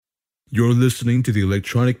You're listening to the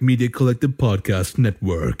Electronic Media Collective Podcast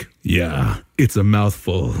Network. Yeah, it's a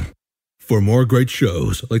mouthful. For more great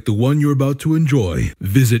shows like the one you're about to enjoy,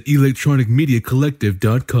 visit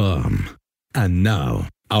electronicmediacollective.com. And now,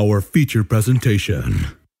 our feature presentation.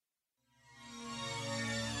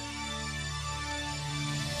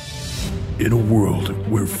 In a world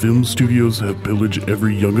where film studios have pillaged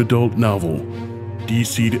every young adult novel,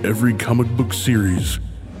 DC'd every comic book series,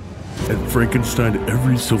 and Frankenstein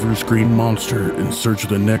every silver screen monster in search of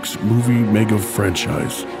the next movie mega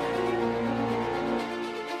franchise.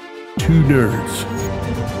 Two nerds.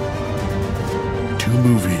 Two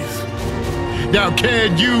movies. Now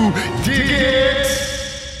can you dig it?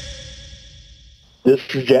 This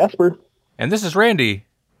is Jasper. And this is Randy.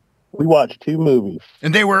 We watched two movies.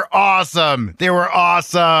 And they were awesome. They were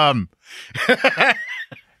awesome.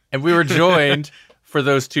 And we were joined for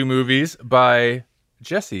those two movies by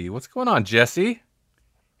Jesse. What's going on, Jesse?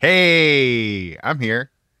 Hey, I'm here.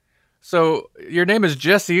 So your name is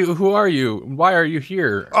Jesse. Who are you? Why are you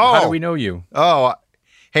here? How do we know you? Oh,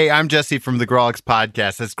 hey, I'm Jesse from the Grawlix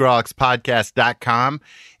Podcast. That's grawlixpodcast.com.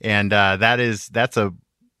 And that's a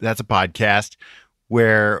podcast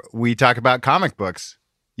where we talk about comic books.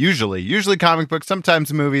 Usually comic books,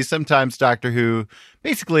 sometimes movies, sometimes Doctor Who,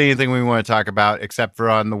 basically anything we want to talk about, except for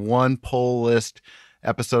on the one pull list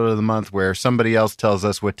episode of the month where somebody else tells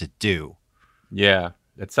us what to do. Yeah.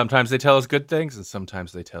 And sometimes they tell us good things and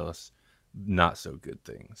sometimes they tell us not so good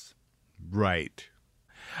things. Right.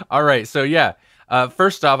 All right. So yeah,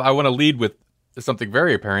 first off, I want to lead with something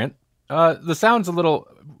very apparent. The sound's a little,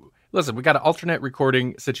 listen, we got an alternate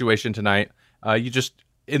recording situation tonight.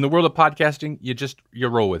 In the world of podcasting, you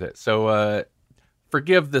roll with it. So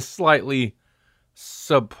forgive the slightly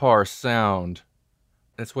subpar sound.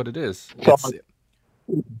 That's what it is.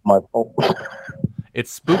 My fault.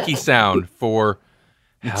 It's spooky sound for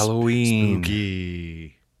Halloween.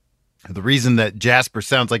 Spooky. The reason that Jasper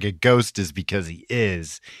sounds like a ghost is because he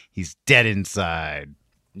is. He's dead inside.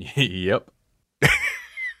 Yep.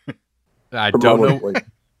 I don't know.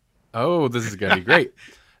 Oh, this is going to be great.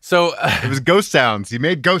 So it was ghost sounds. He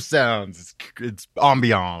made ghost sounds. It's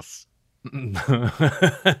ambiance.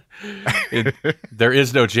 There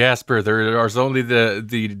is no Jasper. There is only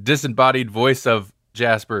the disembodied voice of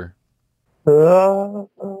Jasper. Excuse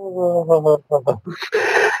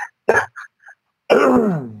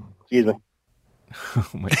me. Oh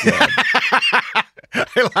my god!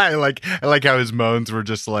 I like how his moans were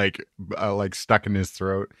just like stuck in his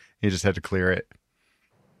throat. He just had to clear it.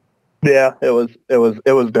 Yeah, it was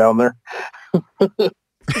down there.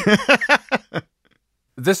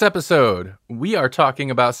 This episode, we are talking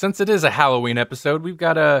about, since it is a Halloween episode, we've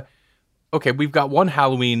got one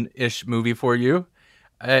Halloween-ish movie for you,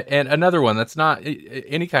 and another one that's not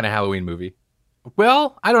any kind of Halloween movie.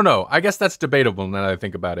 Well, I don't know. I guess that's debatable now that I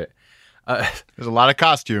think about it. There's a lot of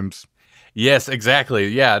costumes. Yes, exactly.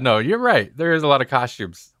 Yeah, no, you're right. There is a lot of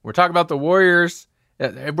costumes. We're talking about the Warriors.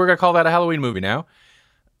 We're going to call that a Halloween movie now.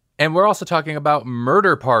 And we're also talking about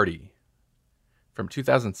Murder Party from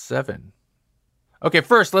 2007. Okay,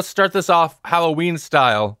 first, let's start this off Halloween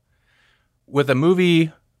style with a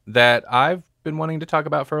movie that I've been wanting to talk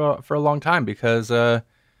about for a long time because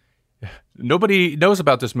nobody knows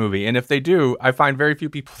about this movie. And if they do, I find very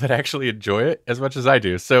few people that actually enjoy it as much as I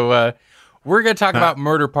do. So we're going to talk about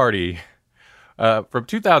Murder Party from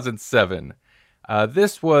 2007.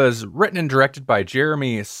 This was written and directed by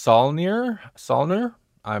Jeremy Saulnier.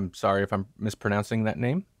 I'm sorry if I'm mispronouncing that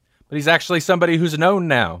name, but he's actually somebody who's known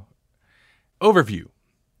now. Overview.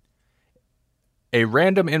 A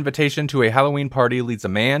random invitation to a Halloween party leads a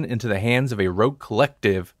man into the hands of a rogue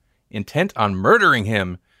collective intent on murdering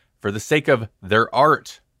him for the sake of their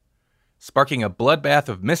art, sparking a bloodbath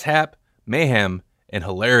of mishap, mayhem, and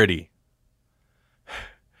hilarity.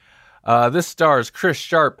 This stars Chris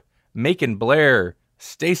Sharp, Macon Blair,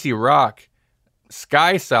 Stacy Rock,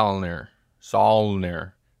 Sky Saulnier,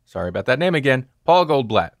 sorry about that name again, Paul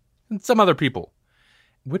Goldblatt, and some other people.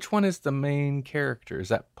 Which one is the main character? Is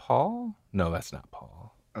that Paul? No, that's not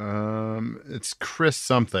Paul. It's Chris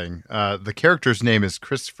something. The character's name is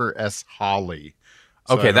Christopher S. Hawley.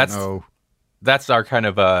 So okay, that's our kind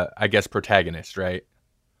of I guess protagonist, right?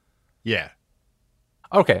 Yeah.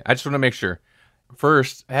 Okay, I just want to make sure.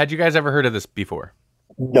 First, had you guys ever heard of this before?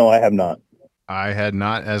 No, I have not. I had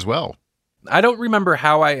not as well. I don't remember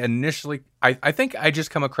how I initially... I think I just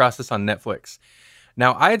come across this on Netflix.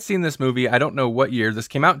 Now, I had seen this movie, I don't know what year. This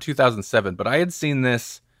came out in 2007, but I had seen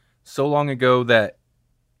this so long ago that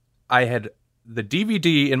I had the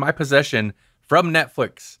DVD in my possession from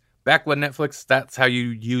Netflix Back when Netflix, that's how you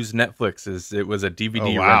use Netflix. It was a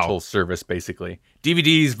DVD Oh, wow. rental service, basically.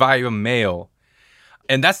 DVDs via mail.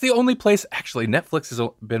 And that's the only place, actually, Netflix has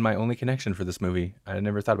been my only connection for this movie. I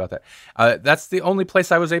never thought about that. That's the only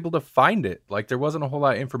place I was able to find it. Like, there wasn't a whole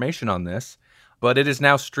lot of information on this, but it is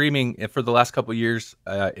now streaming. For the last couple of years,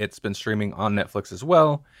 it's been streaming on Netflix as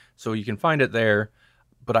well, so you can find it there.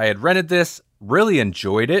 But I had rented this, really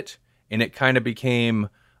enjoyed it, and it kind of became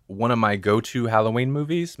one of my go-to Halloween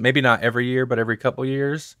movies. Maybe not every year, but every couple of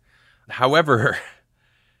years. However,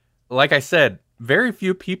 like I said, very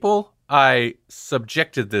few people I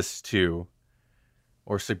subjected this to,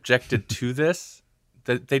 or subjected to this,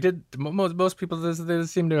 that they did. Most people they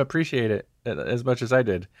seem to appreciate it as much as I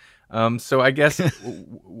did. So I guess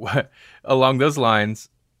along those lines,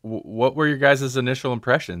 what were your guys' initial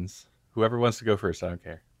impressions? Whoever wants to go first, I don't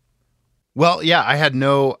care. Well, yeah, I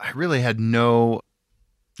really had no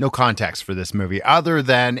context for this movie other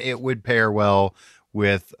than it would pair well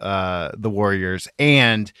with the Warriors,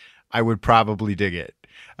 and I would probably dig it.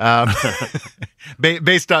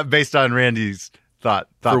 Based on Randy's thought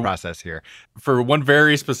process here, for one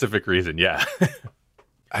very specific reason. Yeah.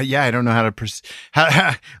 Yeah, I don't know how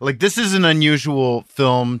to like, this is an unusual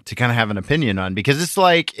film to kind of have an opinion on, because it's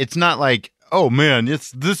not like, oh man,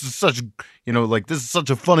 this is such, like, this is such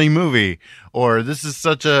a funny movie, or this is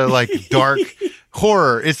such a, like, dark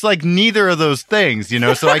horror. It's like neither of those things,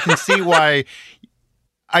 so I can see why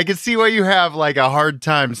you have, like, a hard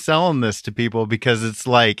time selling this to people, because it's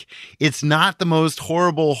like, it's not the most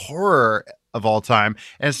horrible horror of all time,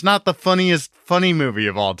 and it's not the funniest funny movie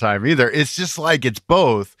of all time either. It's just like, it's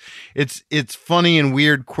both. It's funny in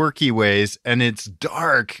weird, quirky ways, and it's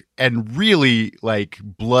dark and really, like,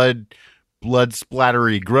 blood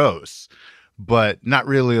splattery gross, but not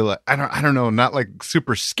really, like, I don't know, not like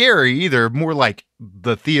super scary either, more like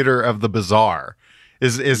the theater of the bizarre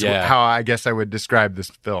is how I guess I would describe this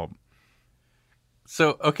film.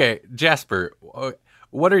 So, okay, Jasper,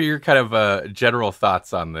 what are your kind of general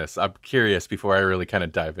thoughts on this? I'm curious before I really kind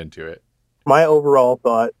of dive into it. My overall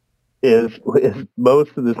thought is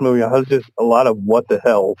most of this movie has just a lot of what the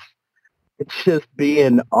hell. It's just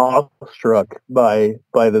being awestruck by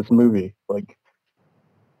this movie. Like,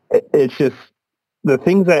 it's just the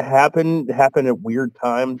things that happen at weird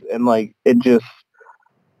times, and like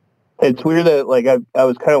it's weird that, like, I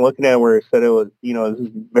was kind of looking at where it said it was, this is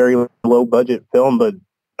a very low budget film, but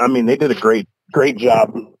I mean, they did a great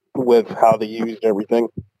job with how they used everything.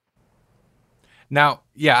 Now,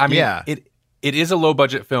 yeah, I mean, it is a low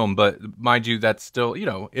budget film, but mind you, that's still,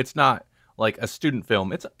 it's not like a student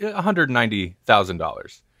film. It's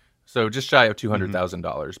 $190,000. So just shy of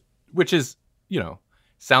 $200,000, which is,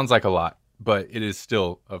 sounds like a lot, but it is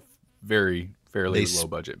still a fairly low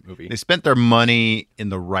budget movie. They spent their money in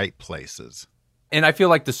the right places. And I feel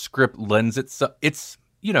like the script lends itself. It's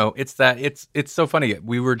so funny.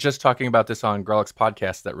 We were just talking about this on Grawlix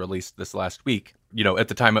podcast that released this last week. At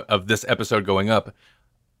the time of this episode going up,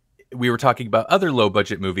 we were talking about other low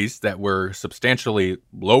budget movies that were substantially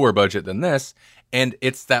lower budget than this. And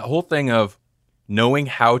it's that whole thing of knowing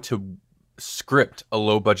how to script a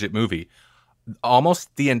low budget movie.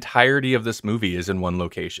 Almost the entirety of this movie is in one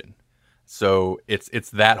location. So it's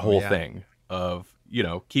that whole thing of,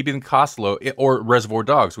 keeping costs low, or Reservoir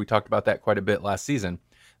Dogs. We talked about that quite a bit last season.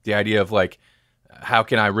 The idea of, like, how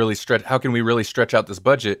can we really stretch out this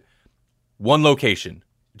budget? One location,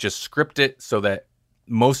 just script it so that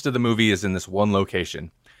most of the movie is in this one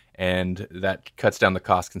location, and that cuts down the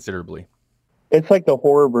cost considerably. It's like the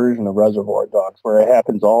horror version of Reservoir Dogs, where it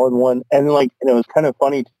happens all in one. And it was kind of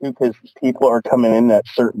funny too, because people are coming in at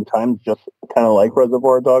certain times, just kind of like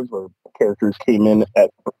Reservoir Dogs, where characters came in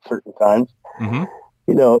at certain times. Mm-hmm.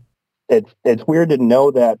 It's weird to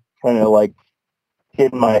know that, kind of like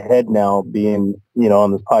in my head now, being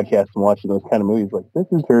on this podcast and watching those kind of movies. Like, this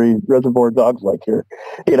is very Reservoir Dogs like here.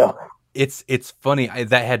 It's funny,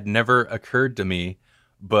 that had never occurred to me.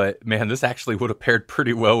 But, man, this actually would have paired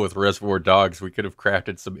pretty well with Reservoir Dogs. We could have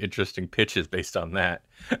crafted some interesting pitches based on that.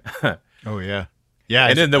 Oh, yeah. Yeah.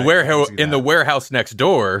 And in the warehouse next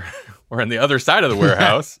door, or on the other side of the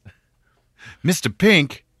warehouse. Mr.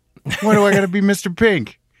 Pink? Why do I got to be Mr.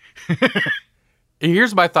 Pink?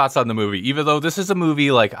 Here's my thoughts on the movie. Even though this is a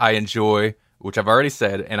movie, like, I enjoy, which I've already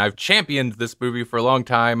said, and I've championed this movie for a long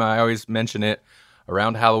time. I always mention it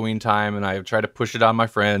around Halloween time, and I try to push it on my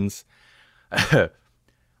friends.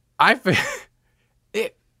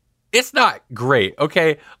 It's not great,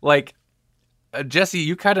 okay? Like, Jesse,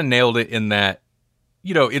 you kind of nailed it in that,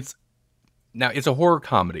 it's a horror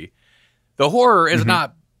comedy. The horror is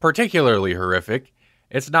not particularly horrific.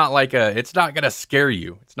 It's not going to scare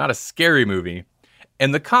you. It's not a scary movie.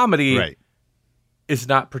 And the comedy Right. is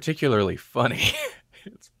not particularly funny.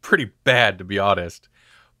 It's pretty bad, to be honest.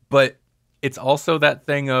 But it's also that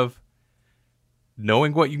thing of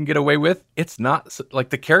knowing what you can get away with. It's not like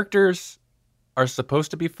the characters are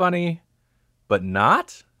supposed to be funny, but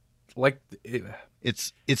not like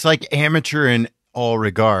It's like amateur in all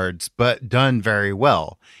regards, but done very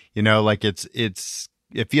well. You know, like it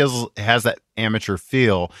has that amateur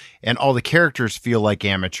feel, and all the characters feel like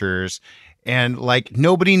amateurs, and like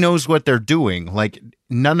nobody knows what they're doing. Like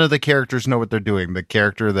none of the characters know what they're doing. The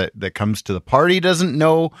character that comes to the party doesn't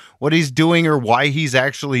know what he's doing or why he's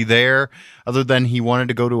actually there, other than he wanted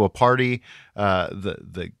to go to a party.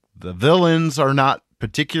 The villains are not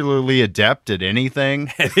particularly adept at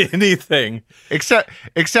anything. anything.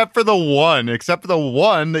 except for the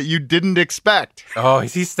one that you didn't expect. Oh,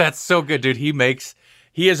 that's so good, dude.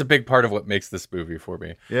 He is a big part of what makes this movie for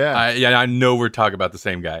me. Yeah. I know we're talking about the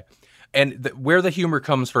same guy. And where the humor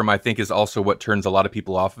comes from, I think, is also what turns a lot of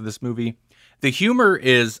people off of this movie. The humor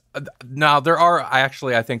is now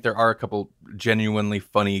I think there are a couple genuinely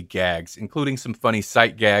funny gags, including some funny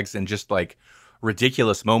sight gags and just like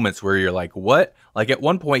ridiculous moments where you're like, what? Like at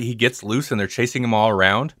one point he gets loose and they're chasing him all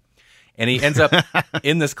around, and he ends up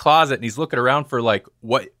in this closet and he's looking around for like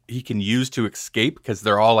what he can use to escape because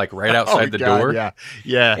they're all like right outside the door. Yeah.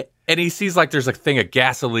 Yeah. And he sees like there's a thing of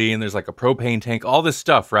gasoline, there's like a propane tank, all this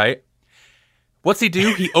stuff, right? What's he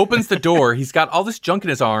do? He opens the door. He's got all this junk in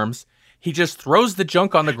his arms. He just throws the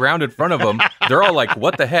junk on the ground in front of him. They're all like,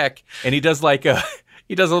 what the heck? And he does a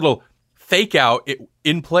little fake out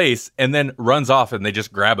in place and then runs off, and they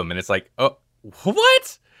just grab him. And it's like, oh,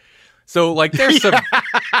 what? So like there's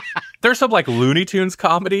some like Looney Tunes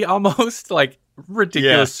comedy almost, like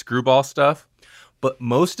ridiculous screwball stuff. But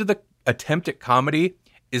most of the attempt at comedy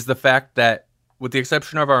is the fact that, with the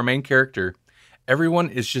exception of our main character, everyone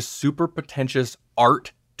is just super pretentious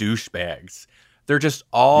art douchebags. They're just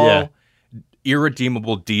all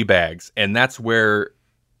irredeemable D-bags. And that's where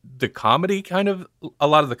the comedy a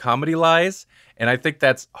lot of the comedy lies. And I think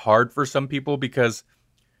that's hard for some people because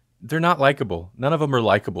they're not likable. None of them are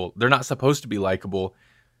likable. They're not supposed to be likable.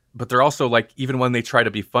 But they're also like, even when they try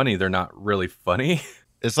to be funny, they're not really funny.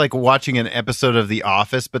 It's like watching an episode of The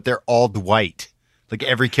Office, but they're all Dwight. Like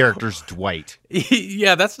every character's Dwight.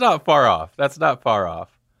 Yeah, that's not far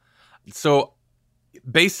off. So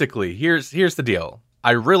basically, here's the deal.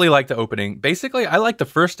 I really like the opening. Basically, I like the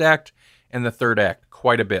first act and the third act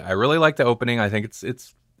quite a bit. I really like the opening. I think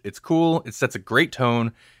it's cool. It sets a great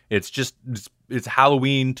tone. It's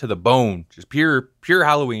Halloween to the bone. Just pure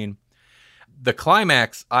Halloween. The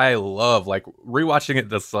climax I love. Like rewatching it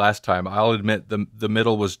this last time, I'll admit the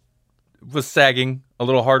middle was sagging a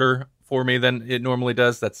little harder for me than it normally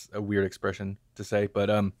does. That's a weird expression to say, but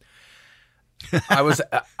I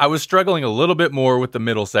was struggling a little bit more with the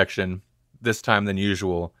middle section this time than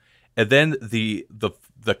usual. And then the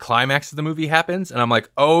climax of the movie happens, and I'm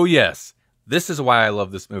like, oh yes, this is why I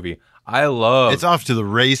love this movie. It's off to the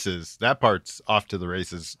races. That part's off to the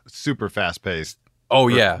races. Super fast paced. Oh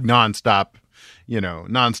yeah, nonstop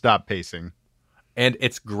pacing. And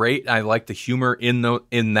it's great. I like the humor in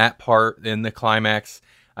that part, in the climax.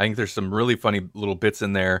 I think there's some really funny little bits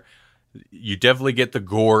in there. You definitely get the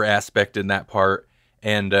gore aspect in that part.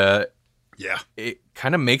 And it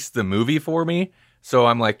kind of makes the movie for me. So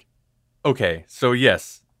I'm like, okay, so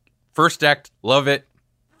yes, first act, love it.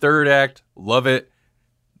 Third act, love it.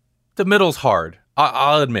 The middle's hard.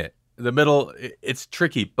 I'll admit. The middle, it's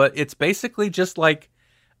tricky, but it's basically just like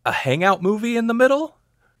a hangout movie in the middle.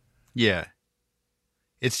 Yeah.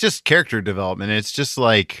 It's just character development. It's just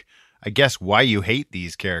like, I guess, why you hate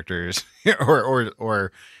these characters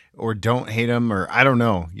or don't hate them, or I don't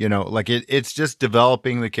know, like it's just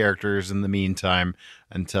developing the characters in the meantime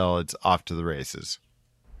until it's off to the races.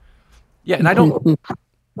 Yeah. And I don't,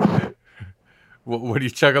 what do you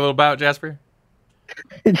chug a little about, Jasper?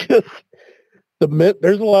 It's just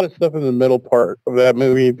there's a lot of stuff in the middle part of that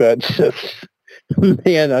movie that just,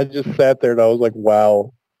 man, I just sat there and I was like,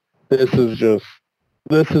 wow, this is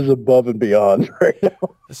above and beyond right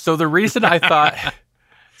now. So the reason I thought,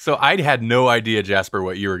 so I had no idea, Jasper,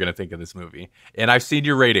 what you were going to think of this movie. And I've seen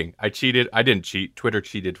your rating. I cheated. I didn't cheat. Twitter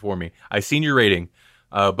cheated for me. I've seen your rating,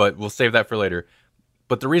 but we'll save that for later.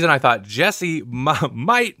 But the reason I thought Jesse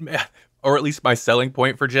might, or at least my selling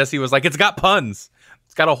point for Jesse was like, it's got puns.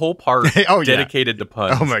 It's got a whole part dedicated to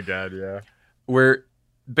puns. Oh my God, yeah. Where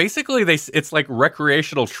basically it's like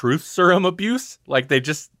recreational truth serum abuse. Like they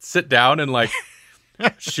just sit down and like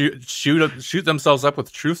shoot themselves up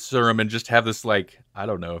with truth serum and just have this like, I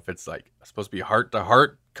don't know if it's like supposed to be heart to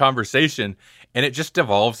heart conversation, and it just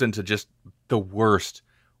devolves into just the worst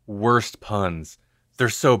puns They're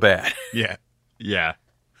so bad. Yeah. Yeah.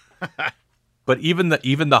 But even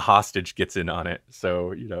the hostage gets in on it.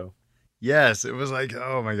 So, Yes, it was like,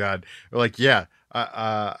 oh my God. We're like, yeah,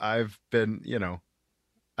 I've been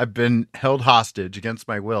held hostage against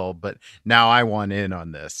my will, but now I want in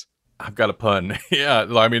on this. I've got a pun. Yeah,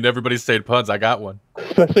 I mean, everybody's saying puns. I got one.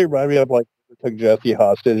 Especially remind me of like took Jesse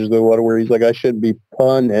hostage, the one where he's like, I shouldn't be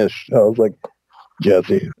punished. I was like,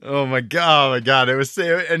 Jesse. Oh my God. It was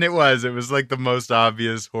like the most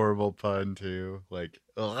obvious horrible pun too. Like,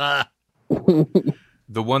 ugh.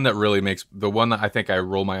 The one that I think I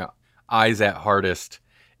roll my eyes at hardest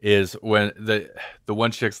is when the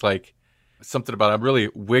one chick's like something about, I'm really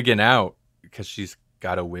wigging out because she's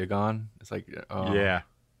got a wig on. It's like, oh. Yeah.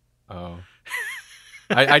 Oh.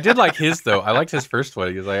 I did like his though. I liked his first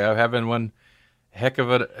one. He was like, I'm having one heck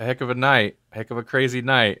of a crazy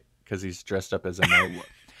night, because he's dressed up as a knight.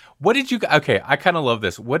 What did you? Okay, I kind of love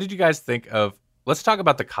this. What did you guys think of? Let's talk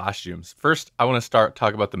about the costumes first. I want to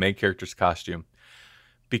talk about the main character's costume,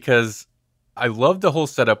 because I love the whole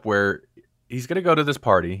setup where he's going to go to this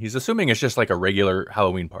party. He's assuming it's just like a regular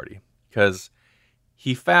Halloween party, because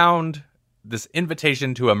he found this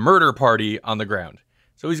invitation to a murder party on the ground.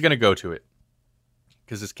 So he's going to go to it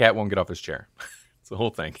because his cat won't get off his chair. It's the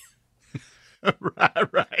whole thing.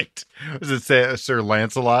 Right. Does it say Sir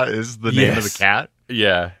Lancelot is the name of the cat?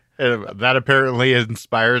 Yeah. And that apparently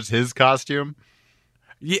inspires his costume.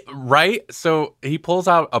 Yeah, right? So he pulls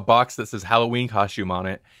out a box that says Halloween costume on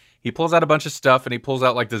it. He pulls out a bunch of stuff, and he pulls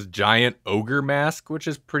out like this giant ogre mask, which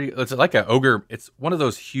is it's like an ogre. It's one of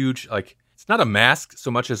those huge, like, it's not a mask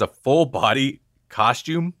so much as a full body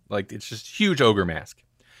costume. Like, it's just huge ogre mask.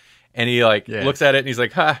 And he looks at it and he's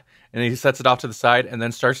like, ha, and he sets it off to the side and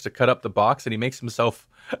then starts to cut up the box, and he makes himself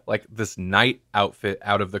like this knight outfit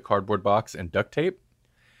out of the cardboard box and duct tape.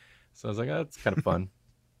 So I was like, oh, that's kind of fun.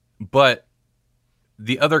 But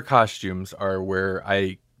the other costumes are where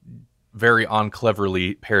I very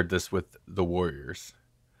uncleverly paired this with the Warriors.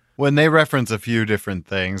 When they reference a few different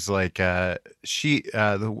things, like the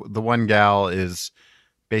one gal is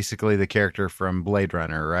basically the character from Blade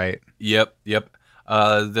Runner, right? Yep.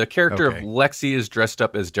 The character of Lexi is dressed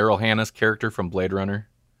up as Daryl Hannah's character from Blade Runner.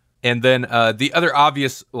 And then the other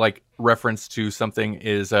obvious like reference to something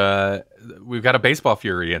is we've got a baseball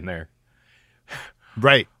fury in there.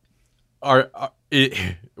 Right.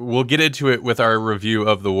 We'll get into it with our review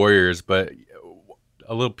of the Warriors, but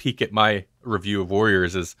a little peek at my review of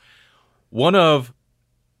Warriors is one of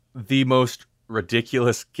the most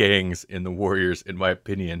ridiculous gangs in the Warriors, in my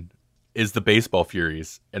opinion, is the Baseball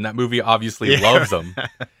Furies. And that movie obviously loves them.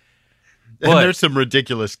 And there's some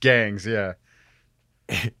ridiculous gangs, yeah.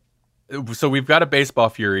 So we've got a Baseball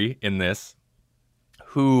Fury in this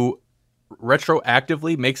who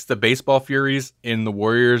retroactively makes the Baseball Furies in the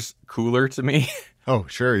Warriors cooler to me. Oh,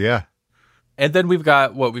 sure, yeah. And then we've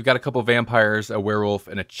got a couple vampires, a werewolf,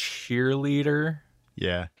 and a cheerleader.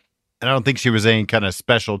 Yeah. And I don't think she was any kind of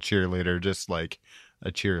special cheerleader, just like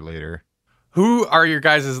a cheerleader. Who are your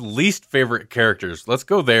guys' least favorite characters? Let's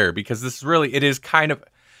go there, because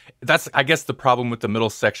that's, I guess, the problem with the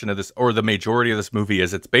middle section of this, or the majority of this movie,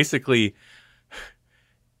 is it's basically,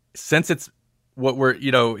 since it's what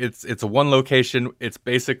it's a one location, it's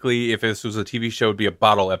basically, if this was a TV show, it'd be a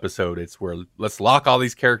bottle episode. It's where let's lock all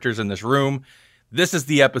these characters in this room. This is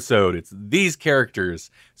the episode. It's these characters.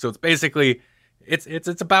 So it's basically,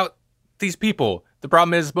 it's about these people. The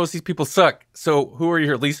problem is most of these people suck. So who are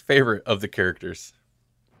your least favorite of the characters?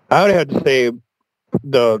 I would have to say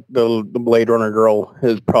the Blade Runner girl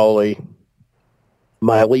is probably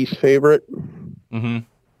my least favorite. Mm-hmm.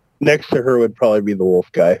 Next to her would probably be the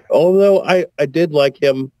wolf guy. Although I did like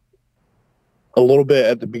him a little bit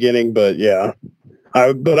at the beginning, but yeah.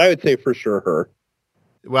 But I would say for sure her.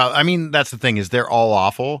 Well, I mean, that's the thing, is they're all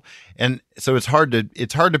awful. And so it's hard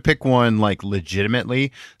to pick one like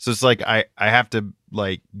legitimately. So it's like I have to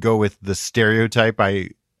like go with the stereotype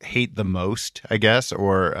I hate the most, I guess,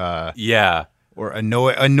 or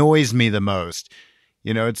annoys me the most.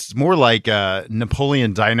 You know, it's more like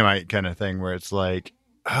Napoleon Dynamite kind of thing, where it's like,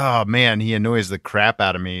 oh man, he annoys the crap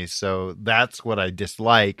out of me. So that's what I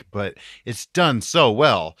dislike, but it's done so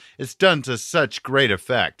well. It's done to such great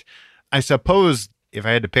effect. I suppose if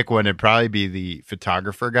I had to pick one, it'd probably be the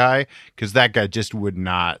photographer guy, because that guy just would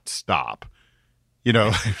not stop. You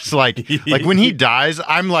know, it's like when he dies,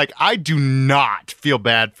 I'm like, I do not feel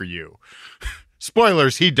bad for you.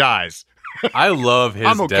 Spoilers, he dies. I love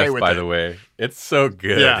his death, by the way. It's so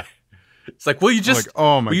good. Yeah. It's like, will you just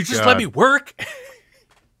let me work?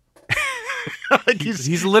 Like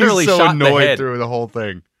he's literally so shot in the annoyed head through the whole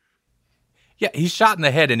thing. Yeah, he's shot in the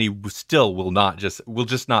head, and he still will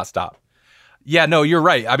just not stop. Yeah, no, you're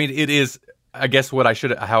right. I mean, it is. I guess how I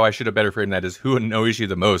should have better framed that is who annoys you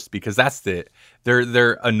the most, because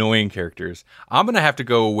they're annoying characters. I'm gonna have to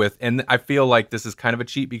go with, and I feel like this is kind of a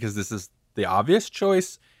cheat because this is the obvious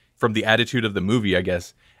choice from the attitude of the movie. I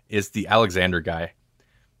guess is the Alexander guy,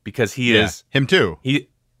 because he is him too.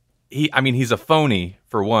 I mean, he's a phony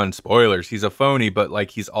for one. Spoilers. He's a phony, but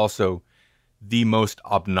like he's also the most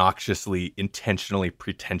obnoxiously, intentionally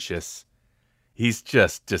pretentious. He's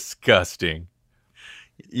just disgusting.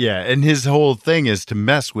 Yeah, and his whole thing is to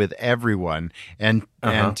mess with everyone and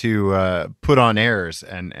to put on airs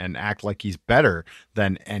and act like he's better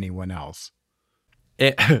than anyone else.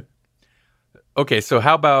 Okay, so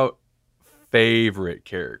how about favorite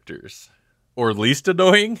characters? Or least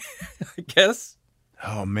annoying, I guess?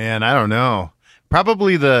 Oh, man, I don't know.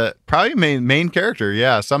 Probably main character,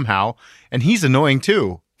 yeah, somehow. And he's annoying,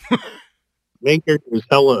 too. Main character is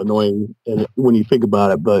hella annoying when you think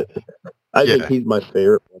about it, but I think he's my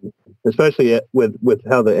favorite one, especially with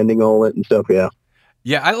how the ending all went and stuff.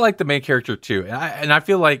 Yeah, I like the main character too, and I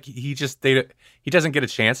feel like he doesn't get a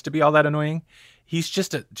chance to be all that annoying. He's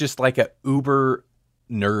just like a uber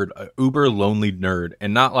nerd, a uber lonely nerd,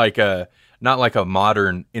 and not like a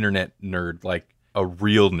modern internet nerd, like a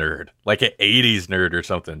real nerd, like an 80s nerd or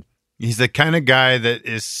something. He's the kind of guy that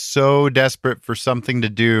is so desperate for something to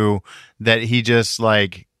do that he just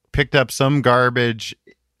like picked up some garbage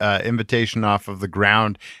invitation off of the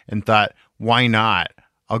ground and thought, why not?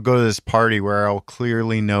 I'll go to this party where I'll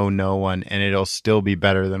clearly know no one and it'll still be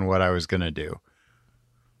better than what I was going to do.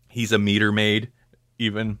 He's a meter maid,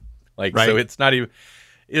 even. Like, right. So it's not even...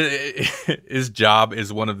 his job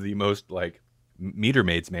is one of the most, like, meter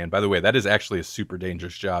maids, man. By the way, that is actually a super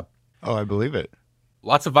dangerous job. Oh, I believe it.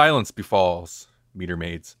 Lots of violence befalls meter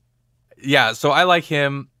maids. Yeah, so I like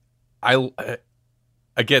him.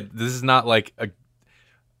 Again, this is not like a...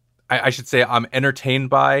 I should say I'm entertained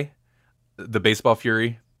by the Baseball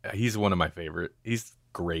Fury. He's one of my favorite. He's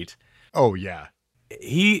great. Oh, yeah.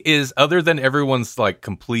 He is, other than everyone's like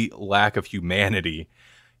complete lack of humanity,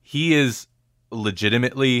 he is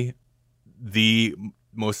legitimately the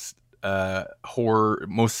most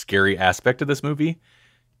most scary aspect of this movie,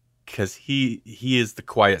 because he is the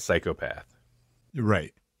quiet psychopath.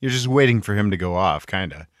 Right. You're just waiting for him to go off,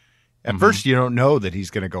 kind of. At first, you don't know that he's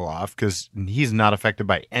going to go off because he's not affected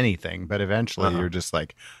by anything. But eventually, you're just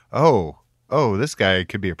like, oh, this guy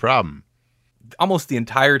could be a problem. Almost the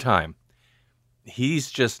entire time, he's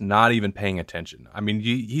just not even paying attention. I mean,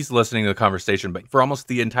 he's listening to the conversation, but for almost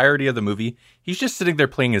the entirety of the movie, he's just sitting there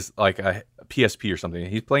playing his like a PSP or something.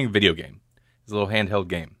 He's playing a video game, his little handheld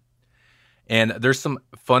game. And there's some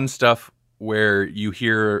fun stuff where you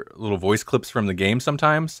hear little voice clips from the game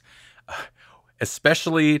sometimes.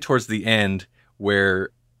 Especially towards the end where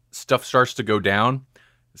stuff starts to go down.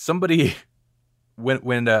 Somebody,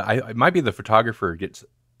 when it might be the photographer gets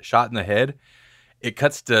shot in the head, it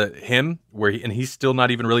cuts to him and he's still not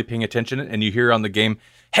even really paying attention, and you hear on the game,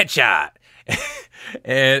 headshot,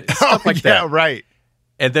 and stuff like that. Right.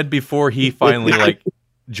 And then before he finally like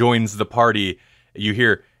joins the party, you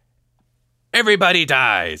hear everybody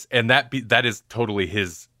dies, and that is totally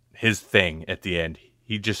his thing at the end.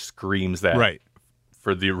 He just screams that. Right.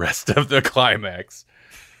 For the rest of the climax.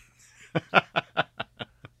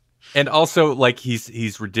 And also, like,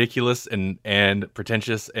 he's ridiculous and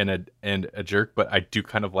pretentious and a jerk, but I do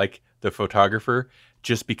kind of like the photographer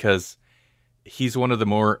just because he's one of the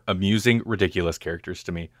more amusing, ridiculous characters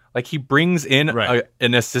to me. Like, he brings in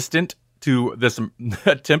an assistant to this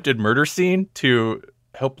attempted murder scene to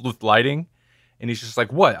help with lighting, and he's just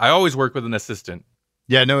like, what? I always work with an assistant.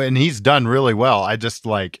 Yeah, no, and he's done really well. I just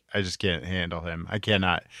can't handle him. I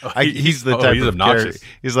cannot. He's the type of obnoxious character.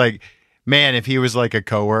 He's like, man, if he was like a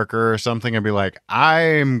coworker or something, I'd be like,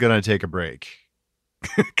 I'm gonna take a break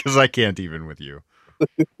because I can't even with you.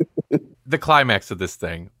 The climax of this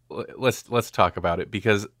thing. Let's talk about it,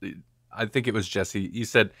 because I think it was Jesse. You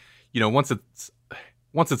said, once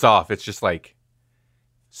it's off, it's just like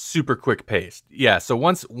super quick paced. Yeah. So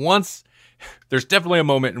once there's definitely a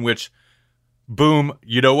moment in which, boom,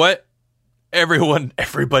 you know what?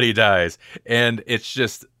 Everybody dies. And it's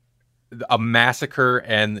just a massacre,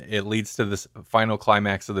 and it leads to this final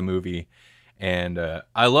climax of the movie. And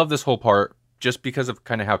I love this whole part just because of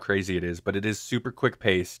kind of how crazy it is, but it is super quick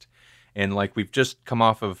paced. And like, we've just come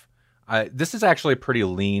off of, this is actually a pretty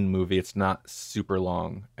lean movie. It's not super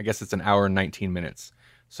long. I guess it's an hour and 19 minutes.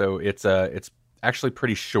 So it's actually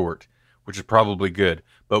pretty short, which is probably good.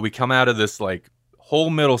 But we come out of this like whole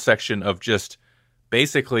middle section of just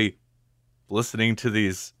basically listening to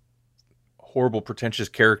these horrible, pretentious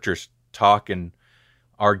characters talk and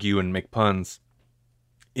argue and make puns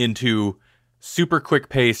into super quick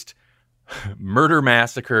paced murder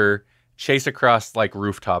massacre, chase across like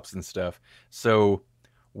rooftops and stuff. So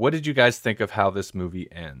what did you guys think of how this movie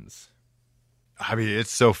ends? I mean,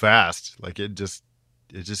 it's so fast. Like it just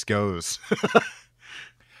goes.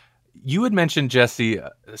 You had mentioned, Jesse,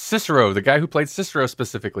 Cicero, the guy who played Cicero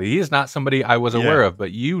specifically. He is not somebody I was aware of,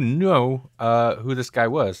 but you know who this guy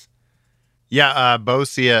was. Yeah, Bo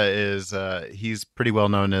Sia is he's pretty well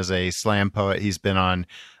known as a slam poet. He's been on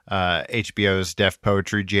HBO's Def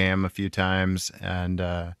Poetry Jam a few times, and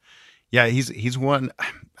yeah, he's one.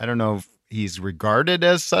 I don't know if he's regarded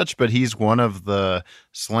as such, but he's one of the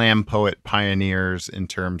slam poet pioneers in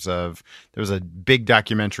terms of, there was a big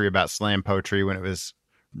documentary about slam poetry when it was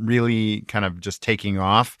really kind of just taking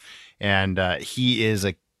off, and he is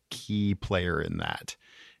a key player in that.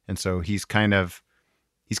 And so he's kind of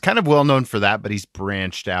well known for that, but he's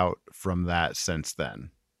branched out from that since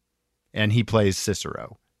then. And he plays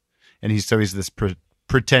Cicero, and he's this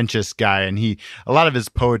pretentious guy, and a lot of his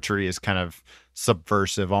poetry is kind of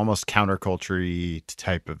subversive, almost counterculture-y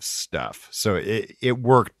type of stuff. So it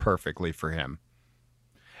worked perfectly for him.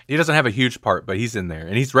 He doesn't have a huge part, but he's in there,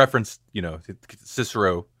 and he's referenced,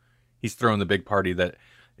 Cicero. He's throwing the big party that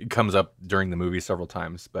comes up during the movie several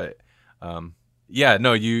times. But yeah,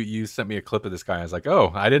 no, you sent me a clip of this guy. I was like,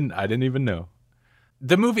 oh, I didn't even know.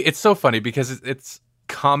 The movie, it's so funny because it's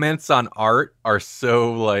comments on art are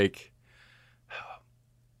so like,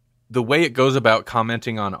 the way it goes about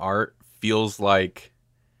commenting on art feels like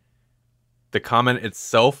the comment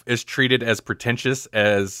itself is treated as pretentious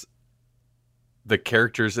as the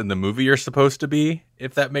characters in the movie are supposed to be,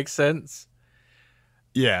 if that makes sense.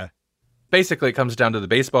 Yeah. Basically, it comes down to the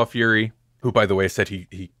baseball fury, who, by the way, said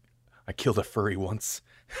I killed a furry once.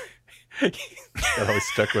 That always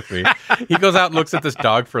stuck with me. He goes out and looks at this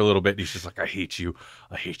dog for a little bit, and he's just like, I hate you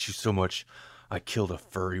so much. I killed a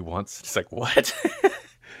furry once. It's like, what?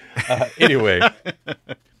 Anyway,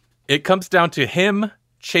 it comes down to him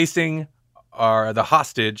chasing the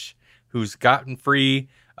hostage who's gotten free.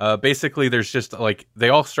 Basically, there's just like, they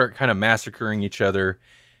all start kind of massacring each other.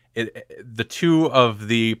 The two of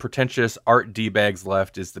the pretentious art D-bags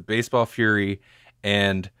left is the baseball fury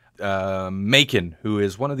and Macon, who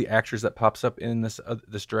is one of the actors that pops up in this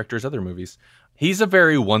director's other movies. He's a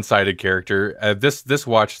very one-sided character. This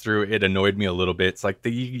watch through, it annoyed me a little bit. It's like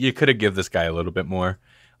you could have given this guy a little bit more.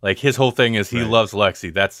 Like, his whole thing is he loves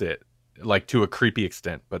Lexi. That's it. Like, to a creepy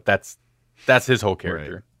extent, but that's his whole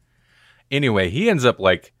character. Right. Anyway, he ends up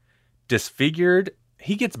like disfigured.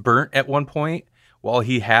 He gets burnt at one point while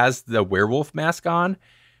he has the werewolf mask on.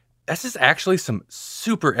 This is actually some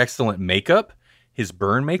super excellent makeup, his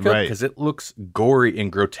burn makeup, because it looks gory and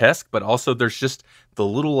grotesque, but also there's just the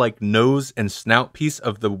little like nose and snout piece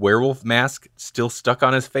of the werewolf mask still stuck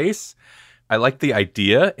on his face. I like the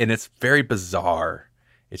idea, and it's very bizarre.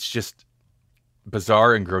 It's just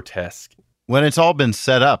bizarre and grotesque. When it's all been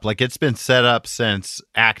set up, like it's been set up since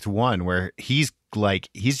Act 1, where he's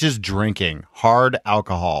just drinking hard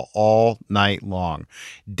alcohol all night long,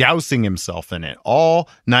 dousing himself in it all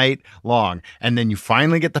night long. And then you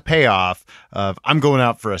finally get the payoff of, I'm going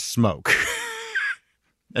out for a smoke.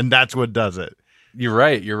 And that's what does it. You're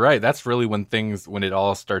right. That's really when it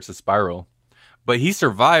all starts to spiral. But he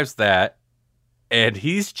survives that, and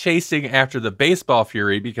he's chasing after the baseball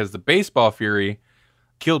fury because the baseball fury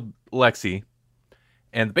killed Lexi.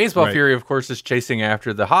 And the baseball fury, of course, is chasing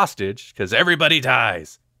after the hostage because everybody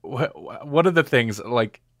dies. One of the things,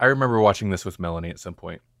 like, I remember watching this with Melanie at some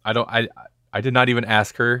point. I did not even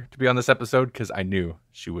ask her to be on this episode because I knew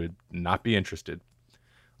she would not be interested.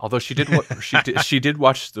 Although she did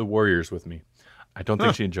watch The Warriors with me. I don't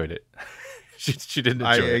think she enjoyed it. she didn't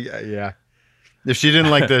enjoy it. Yeah. If she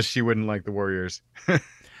didn't like this, she wouldn't like The Warriors.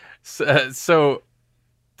 So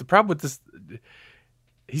the problem with this,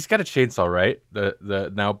 he's got a chainsaw, right?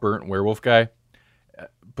 The now burnt werewolf guy,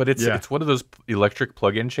 but it's one of those electric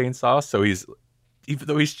plug-in chainsaws. So even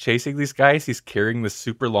though he's chasing these guys, he's carrying this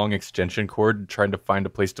super long extension cord, trying to find a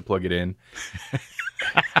place to plug it in.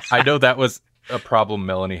 I know that was a problem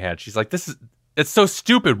Melanie had. She's like, it's so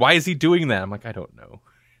stupid. Why is he doing that? I'm like, I don't know.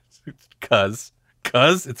 Cause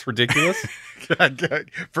it's ridiculous.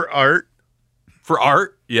 For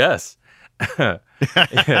art, yes.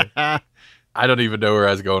 I don't even know where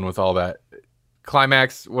I was going with all that.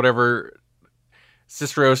 Climax, whatever.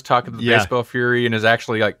 Cicero's talking to the baseball fury and is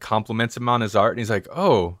actually like compliments him on his art, and he's like,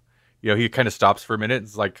 "Oh, he kind of stops for a minute.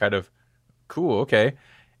 It's like kind of cool, okay."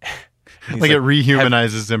 Like it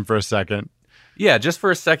rehumanizes him for a second. Yeah, just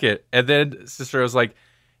for a second, and then Cicero's like,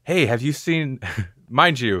 "Hey, have you seen?"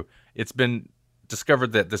 Mind you, it's been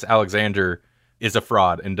discovered that this Alexander is a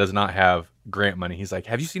fraud and does not have grant money. He's like,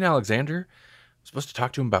 "Have you seen Alexander? supposed to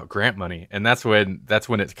talk to him about grant money. And that's when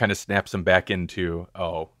it kind of snaps him back into,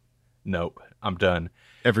 oh, nope, I'm done.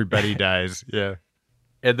 Everybody dies. Yeah.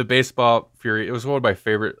 And the baseball fury, it was one of my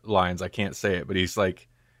favorite lines. I can't say it, but he's like,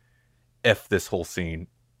 F this whole scene.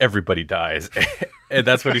 Everybody dies. And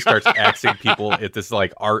that's when he starts axing people at this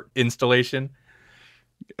like art installation.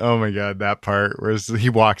 Oh my God, that part where he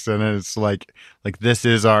walks in and it's like this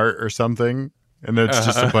is art or something. And it's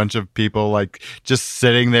just a bunch of people like just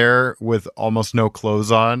sitting there with almost no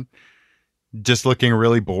clothes on, just looking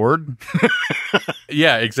really bored.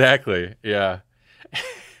 Yeah, exactly. Yeah.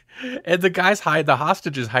 And the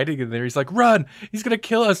hostage is hiding in there. He's like, run, he's going to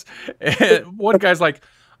kill us. And one guy's like,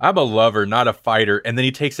 I'm a lover, not a fighter. And then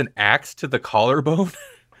he takes an axe to the collarbone.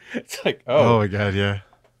 It's like, oh my God, yeah.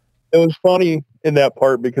 It was funny in that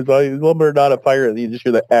part because I lumber not a fighter. You just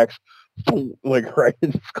hear the axe like right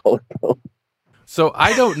in his collarbone. So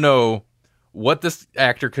I don't know what this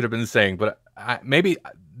actor could have been saying, but maybe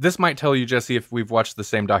this might tell you, Jesse, if we've watched the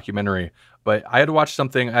same documentary. But I had watched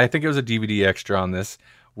something, I think it was a DVD extra on this,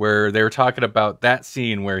 where they were talking about that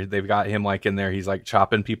scene where they've got him like in there, he's like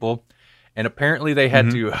chopping people. And apparently they had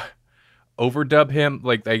to overdub him,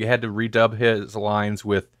 like they had to redub his lines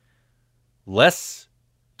with less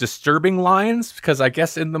disturbing lines, because I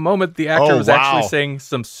guess in the moment the actor was actually saying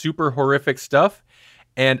some super horrific stuff.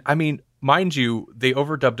 And I mean, mind you, they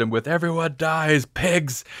overdubbed him with everyone dies,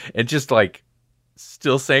 pigs, and just like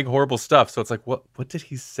still saying horrible stuff. So it's like, what did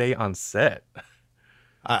he say on set?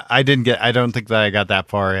 I don't think that I got that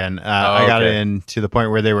far in. I got in to the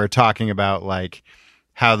point where they were talking about like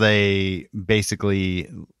how they basically,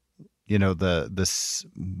 you know, this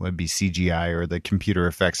would be CGI or the computer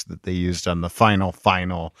effects that they used on the final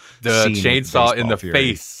the scene chainsaw in the fury.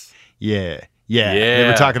 face. Yeah. They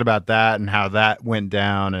were talking about that and how that went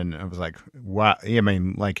down, and I was like, wow. I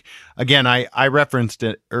mean, like, again, I referenced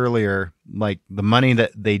it earlier, like the money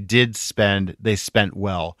that they did spend, they spent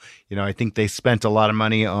well. You know, I think they spent a lot of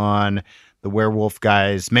money on the werewolf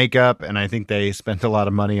guy's makeup, and I think they spent a lot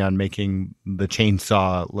of money on making the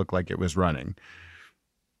chainsaw look like it was running.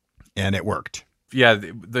 And it worked. Yeah,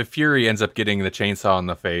 the Fury ends up getting the chainsaw in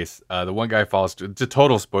the face. The one guy falls to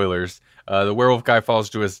total spoilers. The werewolf guy falls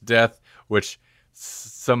to his death, which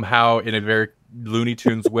somehow, in a very Looney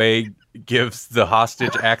Tunes way, gives the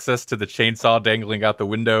hostage access to the chainsaw dangling out the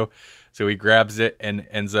window. So he grabs it and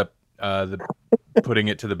ends up putting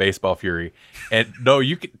it to the baseball Fury. And no,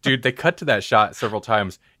 dude, they cut to that shot several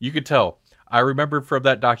times. You could tell. I remember from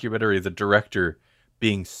that documentary, the director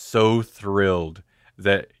being so thrilled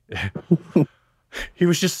that he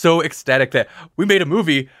was just so ecstatic that we made a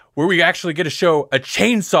movie where we actually get to show a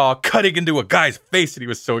chainsaw cutting into a guy's face, and he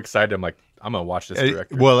was so excited. I'm like, I'm gonna watch this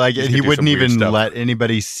director. Well, like he wouldn't even let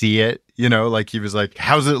anybody see it, you know, like he was like,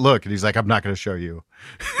 how's it look? And he's like, I'm not gonna show you.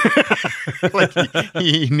 Like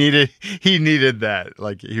he needed that.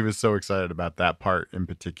 Like he was so excited about that part in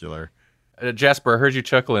particular. Jasper, I heard you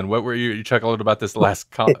chuckling. What were you chuckling about this last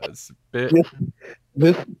bit?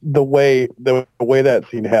 The way that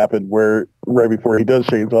scene happened, where right before he does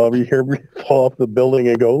chainsaw, you hear him fall off the building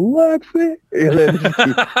and go, Lexi, and then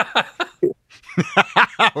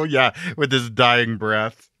oh yeah, with his dying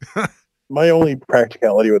breath. My only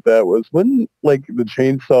practicality with that was when, like, the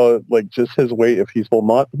chainsaw, like, just his weight, if he's holding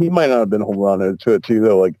on, he might not have been holding on to it too,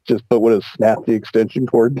 though. Like, just but would have snapped the extension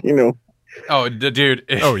cord, you know? Oh, dude.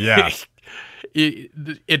 Oh yeah.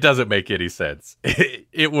 It doesn't make any sense.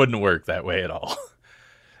 It wouldn't work that way at all.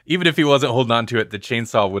 Even if he wasn't holding on to it, the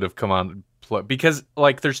chainsaw would have come on. Because,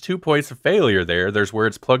 like, there's 2 points of failure there. There's where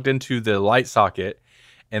it's plugged into the light socket,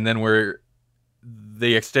 and then where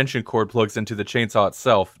the extension cord plugs into the chainsaw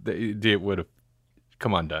itself. It would have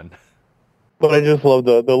come undone. But I just love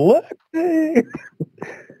the Lexi.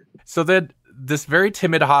 So then this very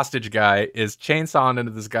timid hostage guy is chainsawing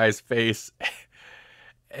into this guy's face.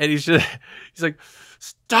 And he's like,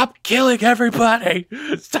 stop killing everybody!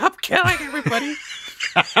 Stop killing everybody!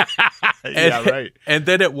 Yeah, right. And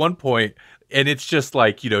then at one point, and it's just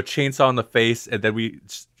like, you know, chainsaw in the face, and then we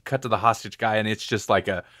cut to the hostage guy, and it's just like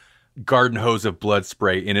a garden hose of blood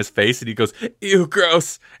spray in his face, and he goes, ew,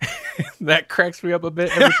 gross. That cracks me up a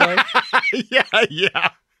bit every time. Yeah.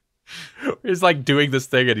 He's like doing this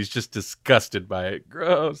thing, and he's just disgusted by it.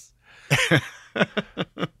 Gross.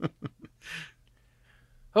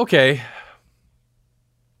 Okay.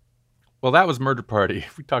 Well, that was Murder Party.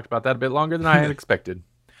 We talked about that a bit longer than I had expected.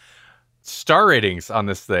 Star ratings on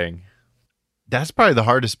this thing. That's probably the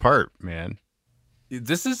hardest part, man.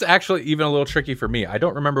 This is actually even a little tricky for me. I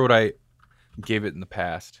don't remember what I gave it in the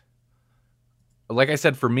past. Like I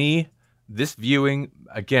said, for me, this viewing,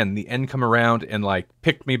 again, the end come around and like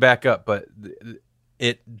picked me back up, but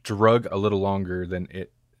it drug a little longer than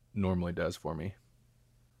it normally does for me.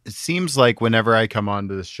 It seems like whenever I come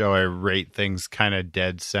onto the show, I rate things kind of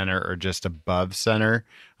dead center or just above center,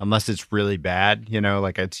 unless it's really bad. You know,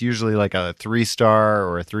 like it's usually like a 3-star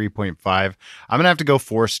or a 3.5. I'm going to have to go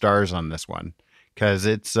 4 stars on this one because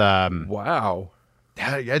it's, wow.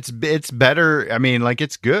 It's better. I mean, like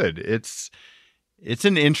it's good. It's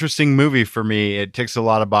an interesting movie for me. It ticks a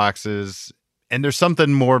lot of boxes and there's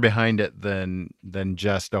something more behind it than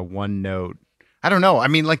just a one note. I don't know. I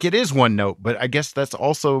mean, like it is one note, but I guess that's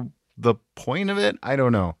also the point of it. I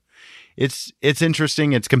don't know. It's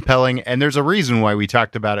interesting. It's compelling. And there's a reason why we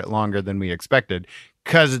talked about it longer than we expected,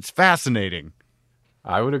 because it's fascinating.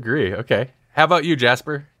 I would agree. Okay. How about you,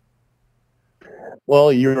 Jasper?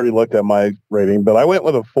 Well, you already looked at my rating, but I went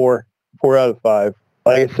with a 4 out of 5.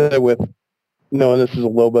 Like I said, with knowing this is a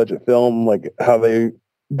low budget film, like how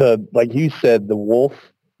like you said, the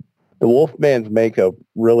Wolfman's makeup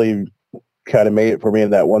really kind of made it for me in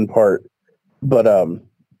that one part. But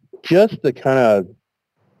just the kind of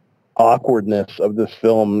awkwardness of this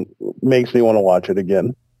film makes me want to watch it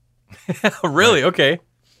again. Really? Okay.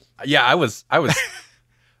 Yeah, I was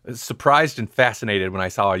surprised and fascinated when I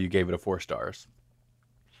saw you gave it a 4 stars.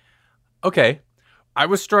 Okay. I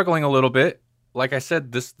was struggling a little bit. Like I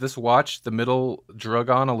said, this watch, the middle drug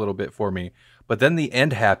on a little bit for me, but then the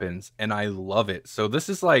end happens and I love it. So this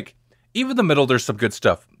is like, even the middle, there's some good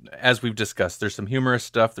stuff. As we've discussed, there's some humorous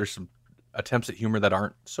stuff. There's some attempts at humor that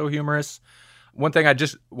aren't so humorous. One thing I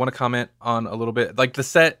just want to comment on a little bit, like the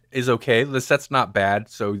set is okay. The set's not bad.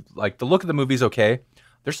 So like the look of the movie's okay.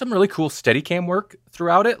 There's some really cool Steadicam work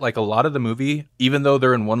throughout it. Like a lot of the movie, even though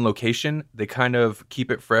they're in one location, they kind of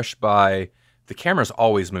keep it fresh by the camera's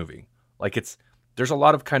always moving. Like there's a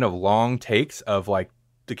lot of kind of long takes of like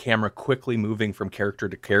the camera quickly moving from character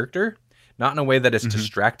to character, not in a way that is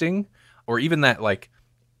distracting or even that like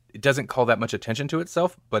it doesn't call that much attention to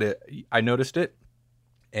itself, but I noticed it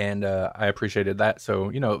and I appreciated that.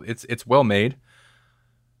 So, you know, it's well made.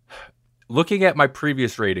 Looking at my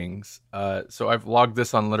previous ratings, so I've logged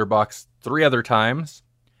this on Letterboxd 3 other times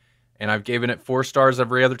and I've given it 4 stars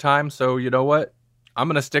every other time. So you know what? I'm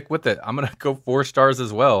going to stick with it. I'm going to go 4 stars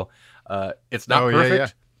as well. It's not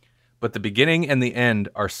perfect, but the beginning and the end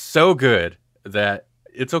are so good that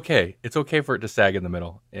it's okay. It's okay for it to sag in the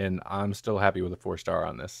middle, and I'm still happy with a 4-star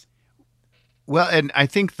on this. Well, and I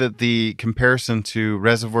think that the comparison to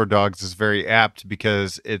Reservoir Dogs is very apt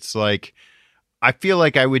because it's like, I feel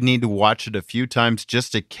like I would need to watch it a few times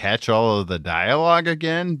just to catch all of the dialogue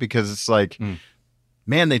again, because it's like,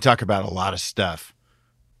 man, they talk about a lot of stuff.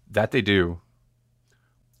 That they do.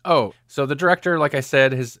 Oh, so the director, like I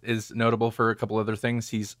said, is notable for a couple other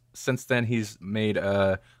things. Since then he's made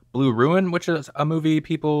Blue Ruin, which is a movie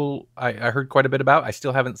I heard quite a bit about. I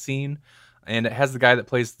still haven't seen, and it has the guy that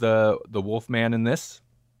plays the Wolfman in this,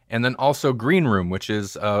 and then also Green Room, which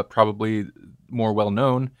is probably more well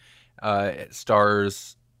known. It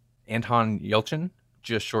stars Anton Yelchin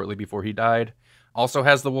just shortly before he died. Also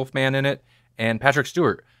has the Wolfman in it and Patrick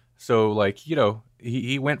Stewart. So like, you know,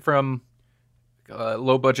 he went from a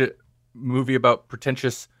low budget movie about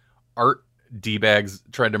pretentious art D-bags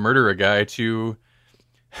trying to murder a guy to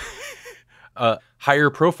a higher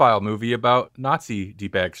profile movie about Nazi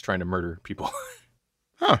D-bags trying to murder people.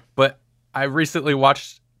 Huh. But I recently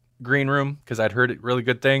watched Green Room because I'd heard really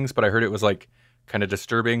good things, but I heard it was like kind of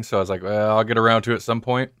disturbing. So I was like, well, I'll get around to it at some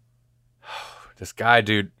point. This guy,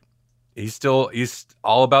 dude, he's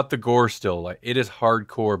all about the gore still. Like it is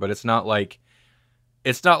hardcore, but it's not like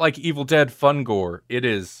Evil Dead fun gore. It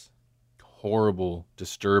is horrible,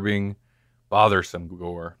 disturbing, bothersome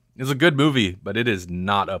gore. It's a good movie, but it is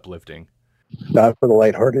not uplifting. Not for the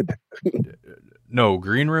lighthearted. No,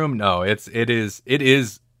 Green Room, no. It is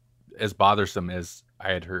as bothersome as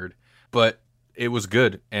I had heard, but it was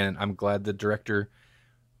good, and I'm glad the director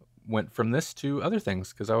went from this to other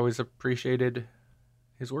things because I always appreciated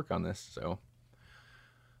his work on this. So,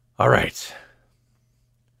 all right.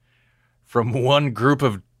 From one group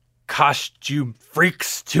of costume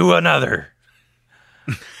freaks to another.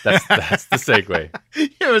 That's the segue.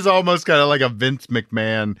 It was almost kind of like a Vince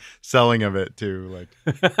McMahon selling of it too. Like,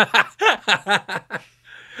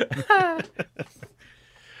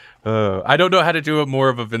 I don't know how to do it more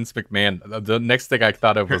of a Vince McMahon. The next thing I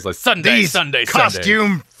thought of was like Sunday.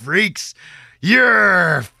 Costume freaks,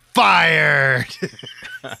 you're fired.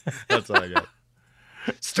 That's all I got.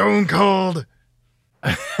 Stone Cold.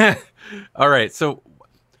 All right, so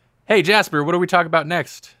hey Jasper, what do we talk about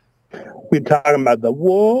next? We're talking about the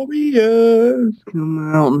Warriors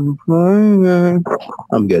come out and play.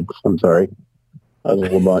 I'm good. I'm sorry. That was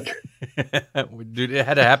a little much. Dude, it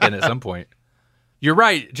had to happen at some point. You're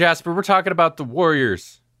right, Jasper. We're talking about the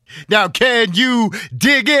Warriors. Now, can you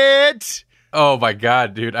dig it? Oh my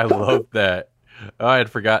God, dude. I love that. Oh, I had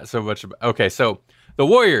forgot so much about. Okay, so the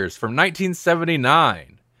Warriors from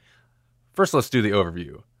 1979. First, let's do the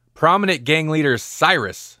overview. Prominent gang leader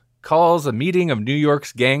Cyrus calls a meeting of New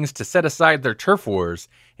York's gangs to set aside their turf wars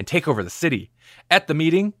and take over the city. At the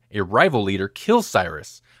meeting, a rival leader kills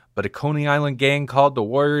Cyrus, but a Coney Island gang called the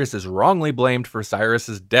Warriors is wrongly blamed for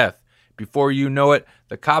Cyrus's death. Before you know it,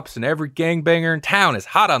 the cops and every gangbanger in town is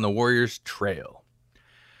hot on the Warriors' trail.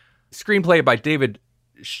 Screenplay by David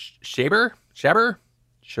Shaber?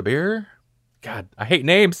 God, I hate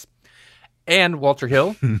names. And Walter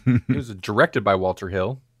Hill. It was directed by Walter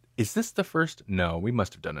Hill. Is this the first? No, we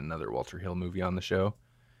must have done another Walter Hill movie on the show.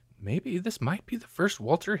 Maybe this might be the first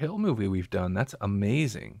Walter Hill movie we've done. That's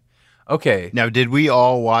amazing. Okay. Now, did we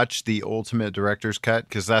all watch the Ultimate Director's Cut?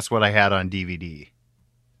 Because that's what I had on DVD.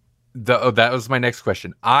 That was my next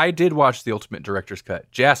question. I did watch the Ultimate Director's Cut.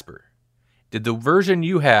 Jasper, did the version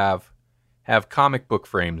you have comic book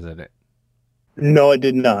frames in it? No, it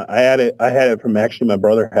did not. I had it from actually my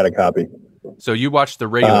brother had a copy. So you watched the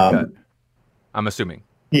regular cut, I'm assuming.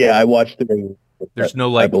 Yeah, I watched the regular cut. There's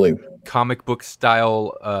no I believe comic book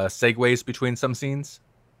style segues between some scenes?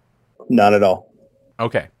 Not at all.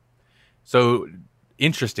 Okay. So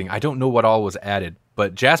interesting. I don't know what all was added,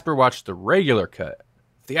 but Jasper watched the regular cut,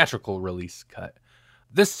 theatrical release cut.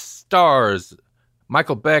 This stars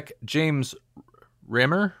Michael Beck, James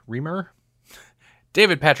Remmer,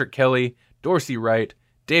 David Patrick Kelly, Dorsey Wright,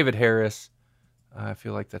 David Harris. I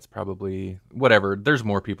feel like that's probably whatever. There's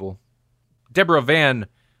more people. Deborah Van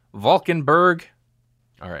Valkenburg.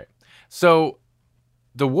 All right. So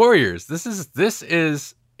The Warriors. This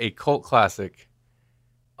is a cult classic.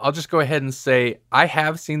 I'll just go ahead and say I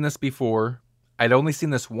have seen this before. I'd only seen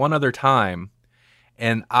this one other time,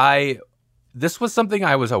 and this was something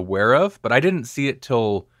I was aware of, but I didn't see it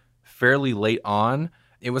till fairly late on.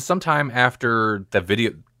 It was sometime after the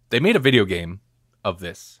video. They made a video game of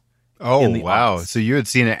this. Oh, wow. So you had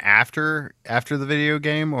seen it after the video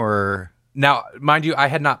game, or? Now, mind you, I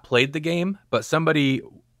had not played the game, but somebody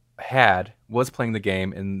was playing the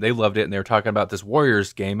game and they loved it, and they were talking about this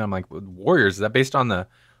Warriors game. I'm like, Warriors, is that based on the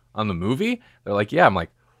movie? They're like, yeah. I'm like,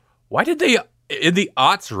 why did they in the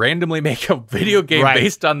aughts randomly make a video game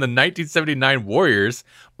based on the 1979 Warriors?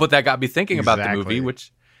 But that got me thinking about the movie,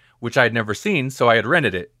 which I had never seen, so I had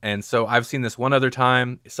rented it. And so I've seen this one other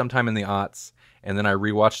time, sometime in the aughts, and then I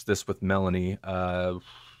rewatched this with Melanie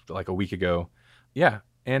like a week ago. Yeah,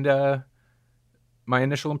 and my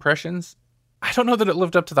initial impressions, I don't know that it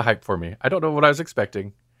lived up to the hype for me. I don't know what I was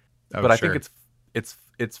expecting, but I think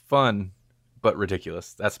it's fun but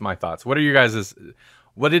ridiculous. That's my thoughts. What are you guys'?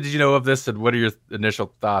 What did you know of this, and what are your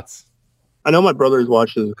initial thoughts? I know my brother's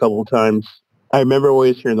watched this a couple of times. I remember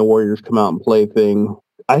always hearing the Warriors come out and play thing.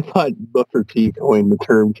 I thought Booker T coined the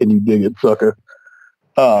term, "Can you dig it, sucker?"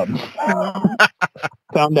 Found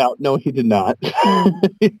out, no, he did not.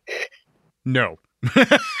 No.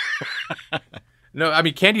 No, I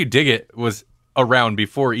mean, "Can You Dig It" was around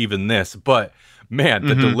before even this, but man,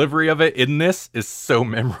 the delivery of it in this is so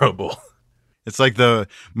memorable. It's like the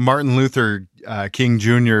Martin Luther King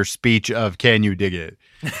Jr. speech of "Can you dig it?"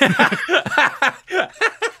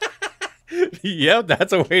 Yeah,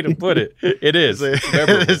 that's a way to put it. It is.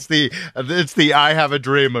 It's the "I have a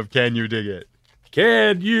dream" of "Can you dig it?"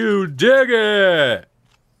 Can you dig it?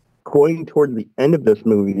 Going towards the end of this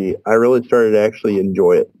movie, I really started to actually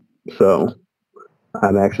enjoy it. So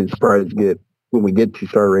I'm actually surprised to get, when we get to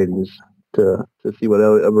star ratings, to see what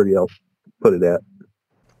everybody else put it at.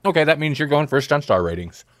 Okay, that means you're going first on star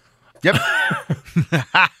ratings. Yep.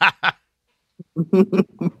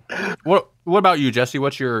 What about you, Jesse?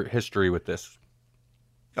 What's your history with this?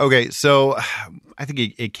 Okay, so I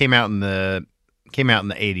think it came out in the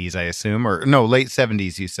 80s, I assume, or no, late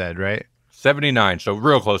 70s. You said, right? 79, so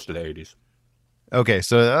real close to the 80s. Okay,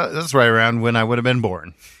 so that's right around when I would have been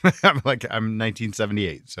born. I'm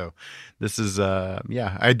 1978, so this is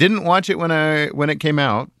I didn't watch it when it came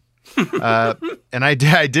out. And I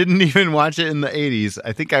didn't even watch it in the 80s.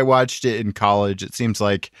 I think I watched it in college. It seems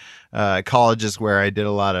like college is where I did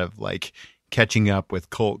a lot of catching up with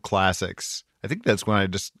cult classics. I think that's when I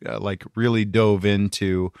just really dove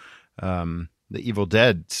into the Evil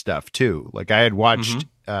Dead stuff too. I had watched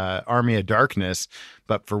Army of Darkness,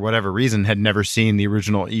 but for whatever reason had never seen the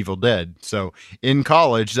original Evil Dead. So in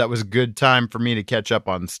college, that was a good time for me to catch up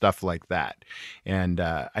on stuff like that. And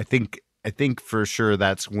I think for sure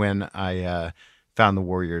that's when I found the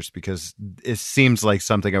Warriors, because it seems like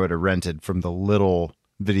something I would have rented from the little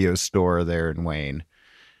video store there in Wayne.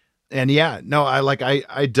 And yeah, no,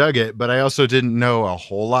 I dug it, but I also didn't know a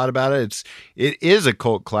whole lot about it. It is a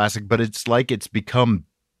cult classic, but it's like it's become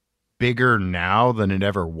bigger now than it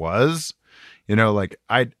ever was. You know, like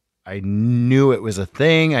I knew it was a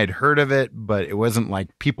thing, I'd heard of it, but it wasn't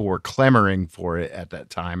like people were clamoring for it at that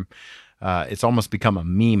time. It's almost become a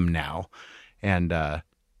meme now, and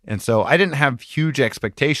so I didn't have huge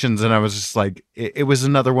expectations, and I was just like, it was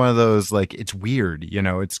another one of those, like, it's weird, you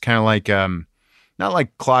know, it's kind of like not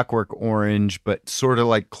like Clockwork Orange, but sort of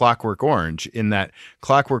like Clockwork Orange, in that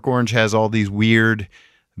Clockwork Orange has all these weird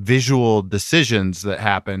visual decisions that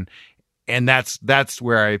happen. And that's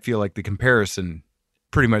where I feel like the comparison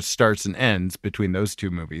pretty much starts and ends between those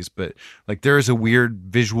two movies. But like, there is a weird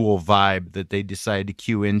visual vibe that they decided to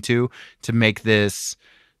cue into to make this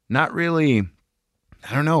not really,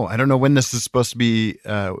 I don't know when this is supposed to be,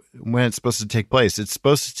 when it's supposed to take place. It's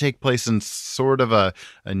supposed to take place in sort of a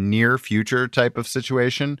near future type of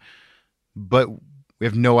situation, but we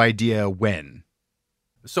have no idea when.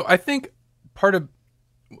 So I think part of,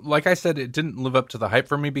 like I said, it didn't live up to the hype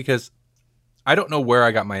for me because I don't know where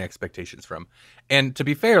I got my expectations from. And to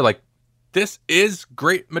be fair, like, this is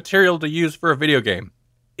great material to use for a video game.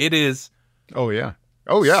 It is. Oh yeah.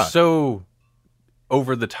 So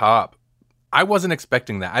over the top. I wasn't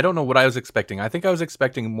expecting that. I don't know what I was expecting. I think I was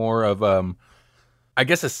expecting more of, I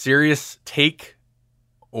guess, a serious take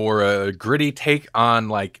or a gritty take on,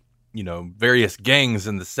 like, you know, various gangs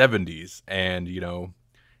in the 70s and, you know,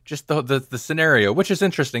 just the scenario, which is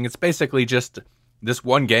interesting. It's basically just this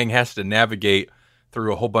one gang has to navigate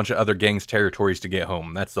through a whole bunch of other gangs' territories to get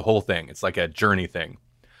home. That's the whole thing. It's like a journey thing.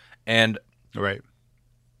 And right.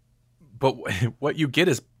 But what you get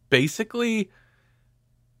is basically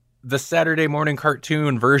the Saturday morning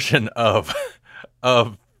cartoon version of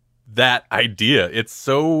that idea. It's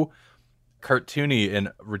so cartoony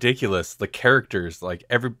and ridiculous. The characters, like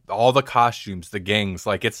all the costumes, the gangs,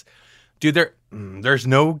 like it's, dude, there's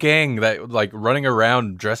no gang that like running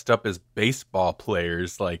around dressed up as baseball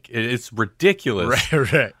players. Like it's ridiculous.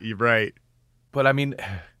 Right. But I mean,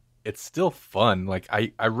 it's still fun. Like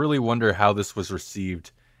I really wonder how this was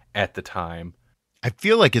received at the time. I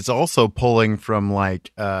feel like it's also pulling from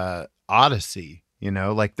like Odyssey, you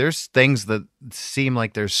know, like there's things that seem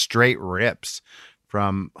like there's straight rips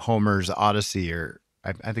from Homer's Odyssey, or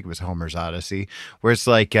I think it was Homer's Odyssey, where it's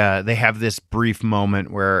like they have this brief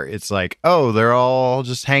moment where it's like, oh, they're all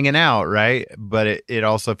just hanging out, right? But it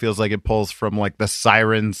also feels like it pulls from like the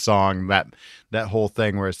Siren song, that whole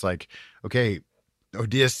thing where it's like, okay,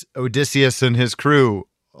 Odysseus and his crew,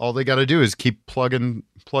 all they got to do is keep plugging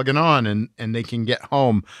on and they can get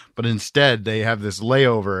home. But instead they have this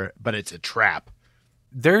layover, but it's a trap.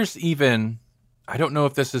 There's even, I don't know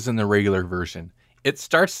if this is in the regular version. It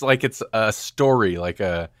starts like it's a story,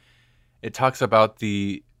 it talks about do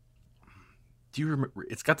you remember?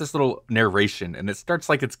 It's got this little narration and it starts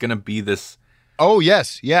like it's going to be this. Oh,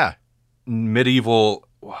 yes. Yeah. Medieval.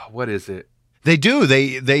 What is it? They do.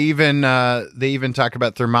 They even talk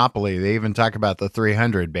about Thermopylae. They even talk about the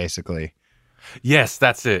 300, basically. Yes,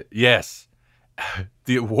 that's it. Yes,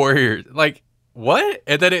 the warriors. Like what?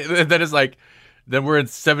 And then it's like, then we're in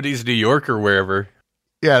 70s New York or wherever.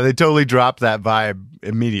 Yeah, they totally drop that vibe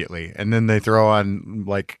immediately, and then they throw on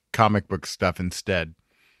like comic book stuff instead.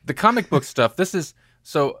 The comic book stuff. This is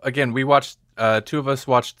so. Again, we watched. Two of us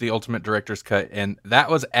watched the Ultimate Director's Cut, and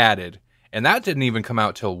that was added. And that didn't even come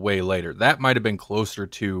out till way later. That might have been closer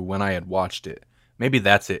to when I had watched it. Maybe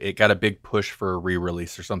that's it. It got a big push for a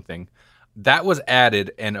re-release or something. That was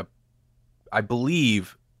added, and I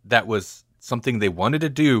believe that was something they wanted to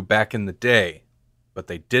do back in the day, but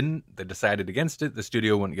they didn't. They decided against it. The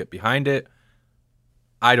studio wouldn't get behind it.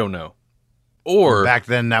 I don't know. Or back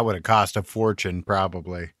then, that would have cost a fortune,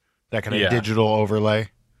 probably. That kind of digital overlay.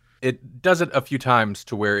 It does it a few times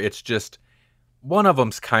to where it's just, one of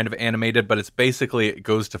them's kind of animated, but it's basically, it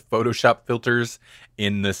goes to Photoshop filters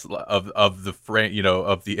in this of the frame, you know,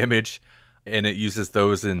 of the image, and it uses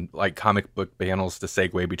those in like comic book panels to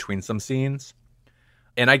segue between some scenes.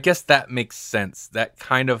 And I guess that makes sense. That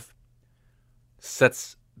kind of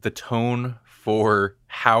sets the tone for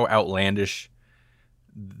how outlandish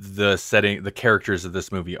the setting, the characters of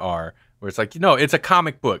this movie are, where it's like, you know, it's a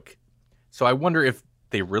comic book. So I wonder if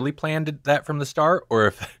they really planned that from the start, or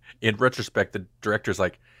if in retrospect the director's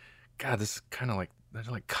like, God, this is kind of like, they're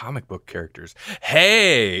like comic book characters.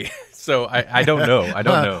 Hey, so I don't know. I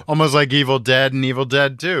don't know. Almost like Evil Dead and Evil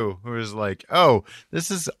Dead 2, who was like, oh,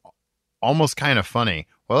 this is almost kind of funny.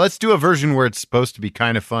 Well, let's do a version where it's supposed to be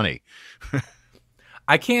kind of funny.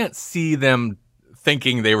 I can't see them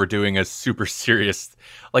thinking they were doing a super serious,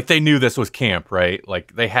 like they knew this was camp, right?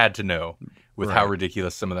 Like they had to know. with how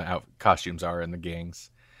ridiculous some of the costumes are in the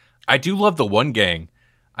gangs. I do love the one gang,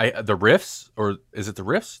 the Riffs, or is it the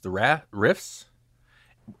Riffs? The Riffs?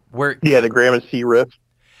 Where the Gramercy Riff.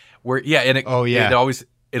 Where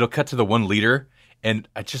it'll cut to the one leader, and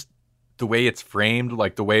the way it's framed,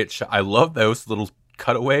 like the way it's shot, I love those little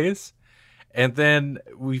cutaways. And then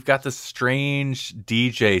we've got this strange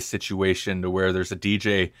DJ situation to where there's a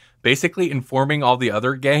DJ basically informing all the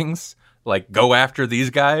other gangs, like, go after these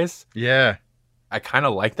guys. Yeah. I kind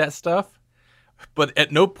of like that stuff. But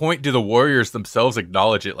at no point do the Warriors themselves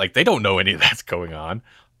acknowledge it. Like, they don't know any of that's going on.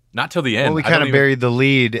 Not till the end. Well, we kind of buried the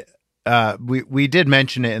lead. We did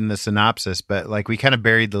mention it in the synopsis, but like we kind of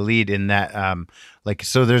buried the lead in that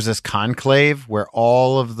so there's this conclave where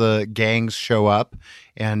all of the gangs show up,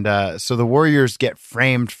 and so the Warriors get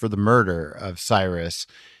framed for the murder of Cyrus,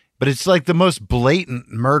 but it's like the most blatant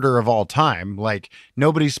murder of all time. Like,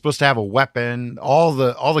 nobody's supposed to have a weapon. All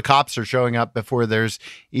the cops are showing up before there's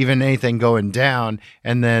even anything going down,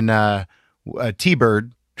 and then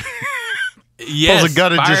T-Bird pulls a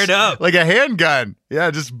gun and just up like a handgun.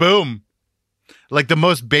 Yeah, just boom. Like the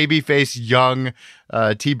most baby-faced young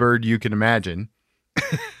T-Bird you can imagine.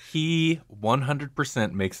 He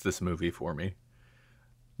 100% makes this movie for me.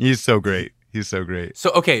 He's so great.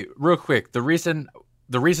 So, okay, real quick. The reason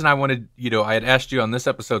I wanted, I had asked you on this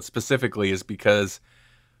episode specifically is because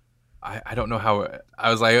I don't know how, I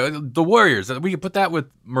was like, the Warriors, we could put that with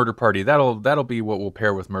Murder Party. That'll be what we'll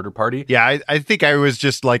pair with Murder Party. Yeah, I think I was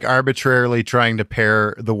just like arbitrarily trying to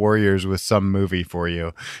pair the Warriors with some movie for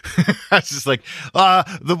you. I was just like,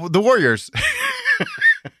 the Warriors.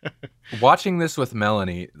 Watching this with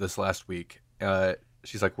Melanie this last week,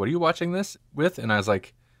 she's like, what are you watching this with? And I was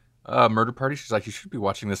like, Murder Party. She's like, you should be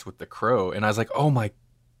watching this with The Crow. And I was like, oh my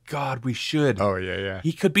God, we should. Oh, yeah.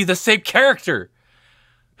 He could be the same character.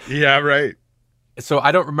 Yeah, right. So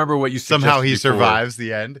I don't remember what you suggested. Somehow he before. survives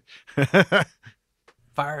the end.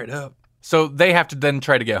 Fire it up. So they have to then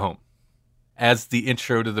try to get home. As the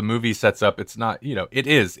intro to the movie sets up, it's not, it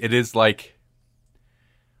is like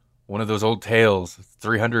one of those old tales,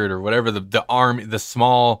 300 or whatever, the army, the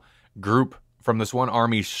small group from this one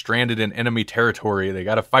army stranded in enemy territory. They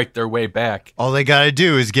got to fight their way back. All they got to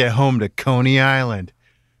do is get home to Coney Island.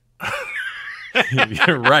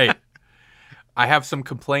 You're right. I have some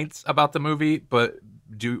complaints about the movie, but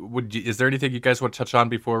is there anything you guys want to touch on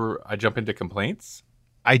before I jump into complaints?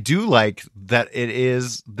 I do like that it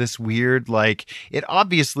is this weird, like, it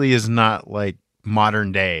obviously is not like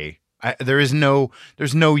modern day. There's no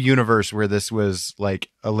universe where this was like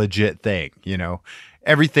a legit thing,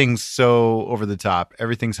 Everything's so over the top.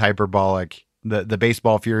 Everything's hyperbolic. The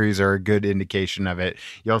baseball furies are a good indication of it.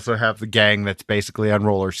 You also have the gang that's basically on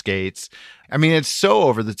roller skates. I mean, it's so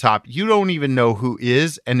over the top. You don't even know who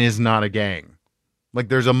is and is not a gang. Like,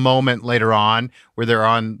 there's a moment later on where they're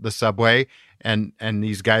on the subway and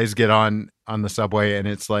these guys get on the subway, and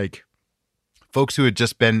it's like folks who had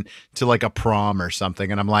just been to like a prom or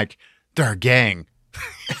something. And I'm like, they're a gang.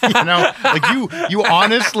 Like you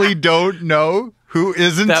honestly don't know who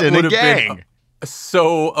isn't in a gang.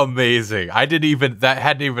 So amazing. That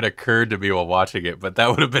hadn't even occurred to me while watching it, but that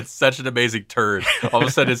would have been such an amazing turn. All of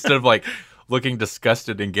a sudden, instead of like looking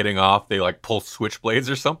disgusted and getting off, they like pull switchblades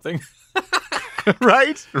or something.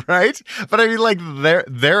 Right. But I mean, like,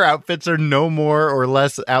 their outfits are no more or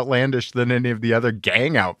less outlandish than any of the other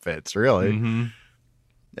gang outfits, really. Mm-hmm.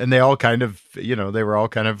 And they all kind of, they were all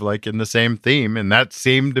kind of like in the same theme, and that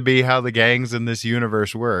seemed to be how the gangs in this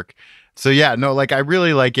universe work. So yeah, no, like, I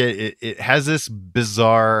really like it. It has this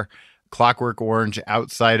bizarre Clockwork Orange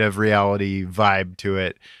outside of reality vibe to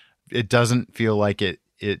it. It doesn't feel like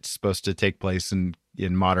it's supposed to take place in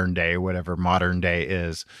modern day, whatever modern day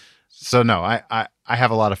is. So no, I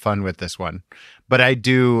have a lot of fun with this one, but I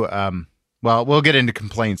do. Well, we'll get into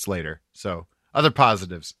complaints later. So other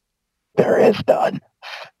positives. There is none.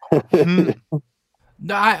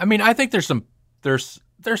 No, I mean, I think there's some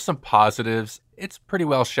positives. It's pretty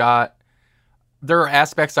well shot. There are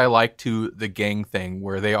aspects I like to the gang thing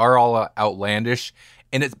where they are all outlandish,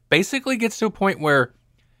 and it basically gets to a point where,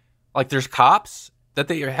 like, there's cops that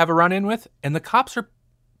they have a run in with, and the cops are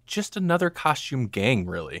just another costume gang,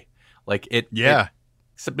 really. Like yeah.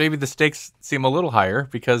 Except maybe the stakes seem a little higher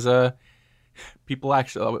because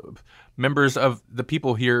members of the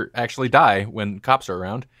people here actually die when cops are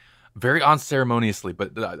around, very unceremoniously.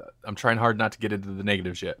 But I'm trying hard not to get into the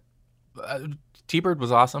negatives yet. T-Bird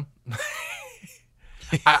was awesome.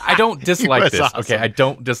 I don't dislike this. Awesome. Okay, I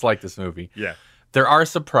don't dislike this movie. Yeah, there are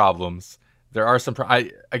some problems. I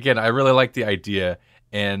really like the idea,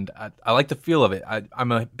 And I like the feel of it.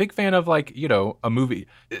 I'm a big fan of, like, you know, a movie.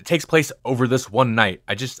 It takes place over this one night.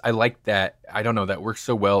 I like that. I don't know, that works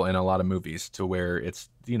so well in a lot of movies to where it's,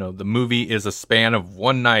 you know, the movie is a span of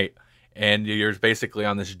one night and you're basically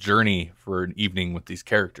on this journey for an evening with these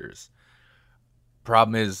characters.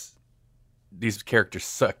 Problem is, these characters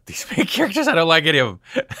suck. These main characters, I don't like any of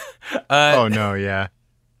them. Oh, no, yeah.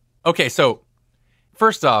 Okay, so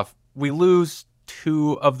first off, we lose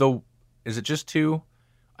two of the... Is it just two?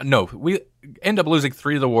 No, we end up losing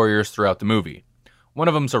three of the warriors throughout the movie. One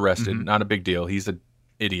of them's arrested, not a big deal. He's an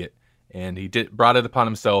idiot, and he brought it upon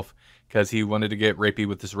himself because he wanted to get rapey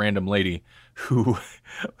with this random lady who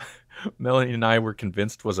Melanie and I were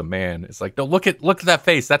convinced was a man. It's like, no, look at that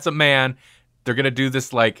face. That's a man. They're gonna do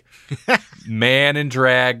this like man and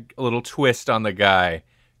drag little twist on the guy.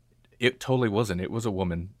 It totally wasn't. It was a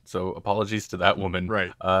woman. So apologies to that woman.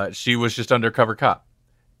 Right. She was just undercover cop.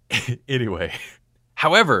 Anyway.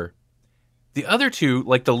 However, the other two,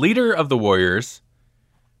 like the leader of the warriors,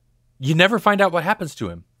 you never find out what happens to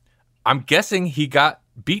him. I'm guessing he got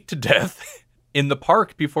beat to death in the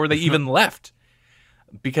park before they even left,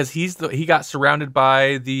 because he got surrounded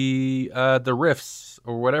by the riffs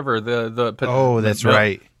or whatever. That's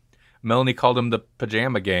right. Melanie called them the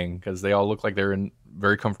pajama gang because they all look like they're in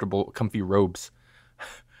very comfy robes.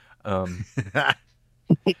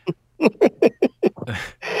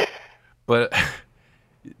 But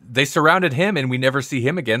they surrounded him and we never see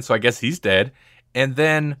him again, so I guess he's dead. And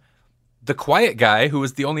then the quiet guy, who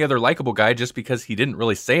was the only other likable guy just because he didn't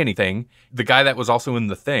really say anything, the guy that was also in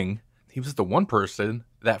the thing, he was the one person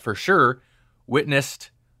that for sure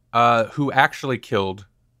witnessed who actually killed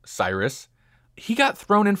Cyrus. He got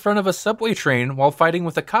thrown in front of a subway train while fighting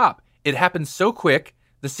with a cop. It happened so quick,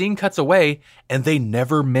 the scene cuts away, and they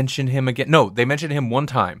never mention him again. No, they mentioned him one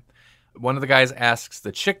time. One of the guys asks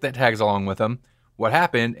the chick that tags along with him what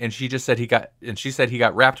happened, and she said he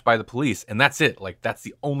got wrapped by the police, and that's it. Like, that's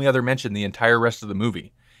the only other mention the entire rest of the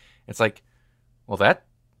movie. It's like, well, that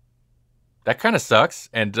kind of sucks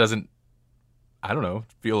and doesn't, I don't know,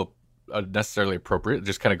 feel necessarily appropriate. It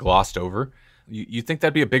just kind of glossed over. You think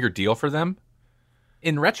that'd be a bigger deal for them?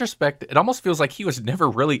 In retrospect, it almost feels like he was never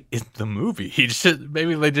really in the movie.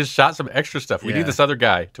 Maybe they just shot some extra stuff. We need this other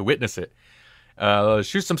guy to witness it.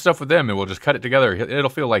 Shoot some stuff with them and we'll just cut it together. It'll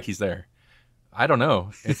feel like he's there. I don't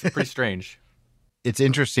know. It's pretty strange. It's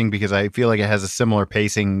interesting because I feel like it has a similar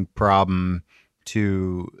pacing problem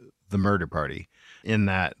to The Murder Party, in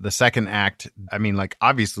that the second act, I mean, like,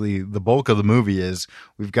 obviously the bulk of the movie is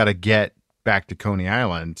we've got to get back to Coney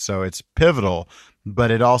Island. So it's pivotal,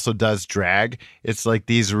 but it also does drag. It's like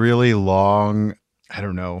these really long, I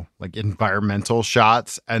don't know, like environmental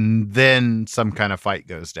shots, and then some kind of fight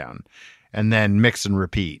goes down, and then mix and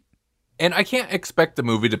repeat. And I can't expect the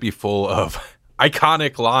movie to be full of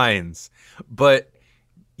iconic lines, but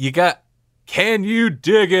you got "Can you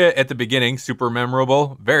dig it?" at the beginning, super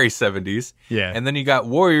memorable, very 70s. Yeah. And then you got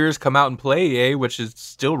Warriors Come Out and Play, which is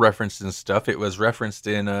still referenced in stuff. It was referenced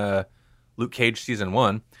in Luke Cage season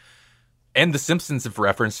 1. And The Simpsons have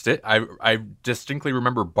referenced it. I distinctly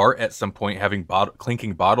remember Bart at some point having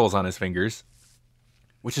clinking bottles on his fingers,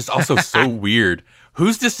 which is also so weird.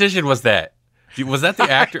 Whose decision was that? Was that the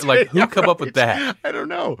actor? Like, who come up with that? I don't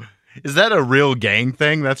know. Is that a real gang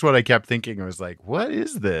thing? That's what I kept thinking. I was like, what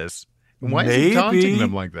is this? Why is he taunting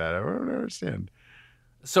them like that? I don't understand.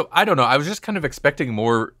 So, I don't know. I was just kind of expecting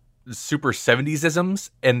more super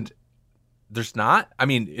 70s-isms, and there's not. I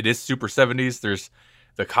mean, it is super 70s. There's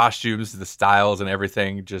the costumes, the styles, and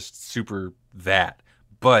everything, just super that.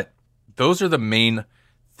 But those are the main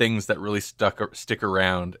things that really stick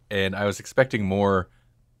around, and I was expecting more,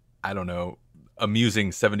 I don't know,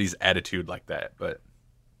 amusing 70s attitude like that, but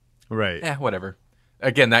right. Whatever.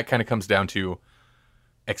 Again, that kind of comes down to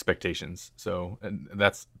expectations. So, and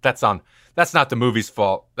that's not the movie's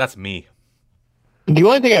fault. That's me. The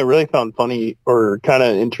only thing I really found funny or kind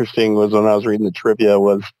of interesting was when I was reading the trivia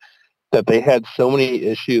was that they had so many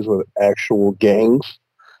issues with actual gangs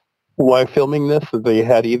while filming this that they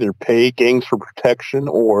had either pay gangs for protection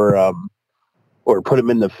or put them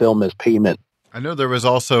in the film as payment. I know there was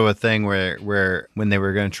also a thing where when they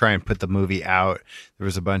were going to try and put the movie out, there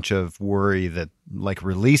was a bunch of worry that, like,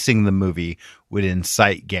 releasing the movie would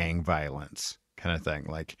incite gang violence, kind of thing.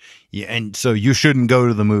 Like, yeah, and so you shouldn't go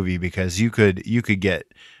to the movie because you could get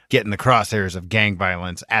in the crosshairs of gang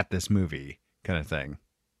violence at this movie, kind of thing.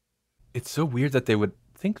 It's so weird that they would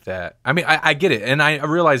think that. I mean, I get it, and I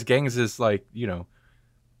realize gangs is, like, you know,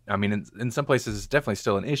 I mean, in some places it's definitely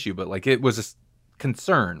still an issue, but, like, it was a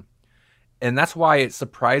concern. And that's why it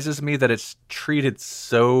surprises me that it's treated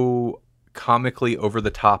so comically over the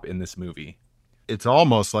top in this movie. it's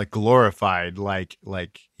almost like glorified. Like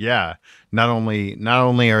yeah. Not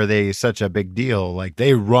only are they such a big deal, like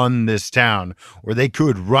they run this town, or they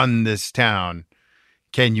could run this town.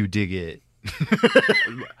 Can you dig it?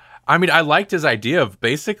 I mean, I liked his idea of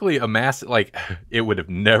basically a mass, like it would have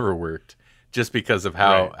never worked just because of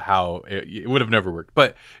how it would have never worked.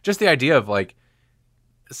 But just the idea of like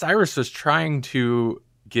Cyrus was trying to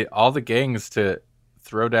get all the gangs to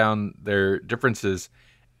throw down their differences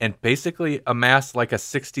and basically amass like a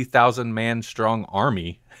 60,000 man strong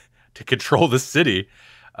army to control the city.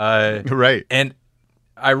 Right. And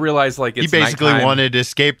I realized like he basically nighttime. wanted to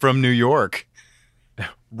escape from New York.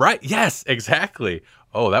 Right. Yes, exactly.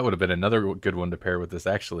 Oh, that would have been another good one to pair with this,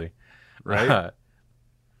 actually. Right.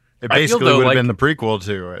 It basically would have been the prequel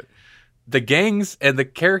to it. The gangs and the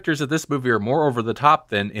characters of this movie are more over the top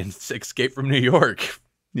than in Escape from New York.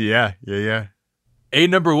 Yeah. A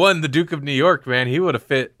number one, the Duke of New York, man, he would have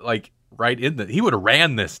fit like right in he would have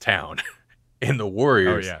ran this town in the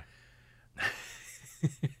Warriors. Oh, yeah.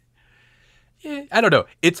 Yeah, I don't know.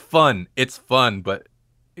 It's fun, but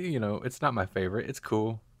it's not my favorite. It's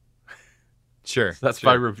cool. Sure. So that's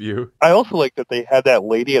my review. I also like that they had that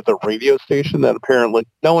lady at the radio station that apparently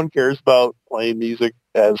no one cares about playing music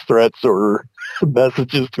as threats or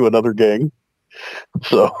messages to another gang.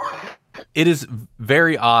 So it is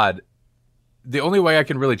very odd. The only way I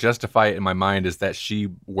can really justify it in my mind is that she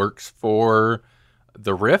works for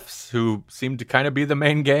the Riffs, who seem to kind of be the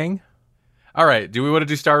main gang. All right. Do we want to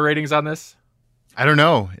do star ratings on this? I don't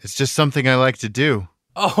know. It's just something I like to do.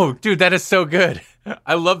 Oh, dude, that is so good.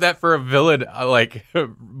 I love that for a villain, like,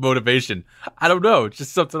 motivation. I don't know. It's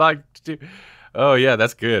just something I like to do. Oh, yeah,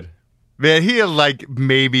 that's good. Man, he had like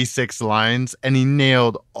maybe 6 lines, and he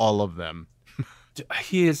nailed all of them.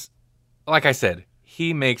 He is, like I said,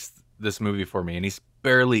 he makes this movie for me, and he's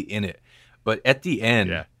barely in it. But at the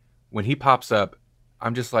end, when he pops up,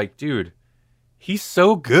 I'm just like, dude, he's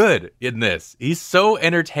so good in this. He's so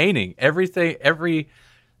entertaining. Every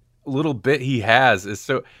little bit he has is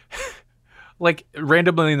so... Like,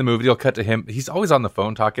 randomly in the movie, you'll cut to him. He's always on the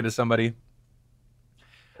phone talking to somebody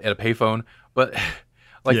at a payphone. But,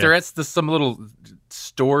 like, they're at some little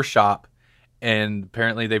store shop, and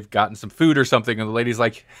apparently they've gotten some food or something, and the lady's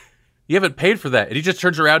like, you haven't paid for that. And he just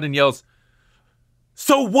turns around and yells,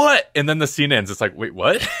 so what? And then the scene ends. It's like, wait,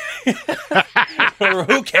 what?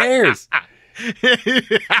 Who cares?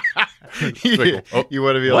 Like, oh, you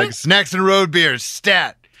want to be what? Like, snacks and road beers,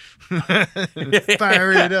 stat.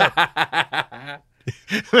 Fire it up.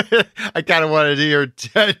 I kind of wanted to hear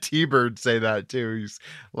T-Bird say that too. He's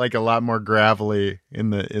like a lot more gravelly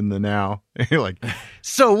in the now. You're like,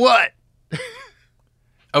 so what?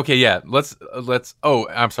 Okay, yeah. Let's. Oh,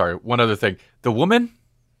 I'm sorry. One other thing. The woman,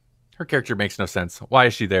 her character makes no sense. Why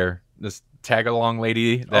is she there? This tag along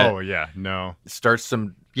lady. No. Starts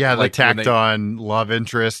some. Yeah, like, the tacked on love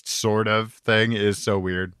interest sort of thing is so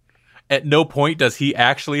weird. At no point does he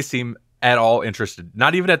actually seem at all interested.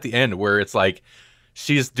 Not even at the end, where it's like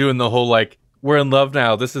she's doing the whole like, we're in love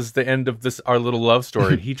now. This is the end of our little love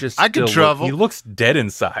story. And he just I can travel. He looks dead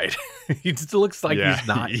inside. He just looks like he's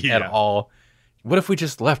not at all. What if we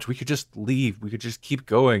just left? We could just leave. We could just keep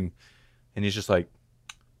going. And he's just like,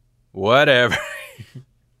 whatever.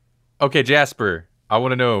 Okay, Jasper, I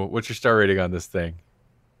want to know, what's your star rating on this thing?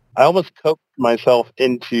 I almost coaxed myself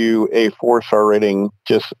into a 4-star rating,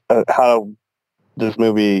 just how this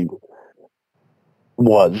movie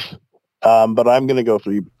was. But I'm going to go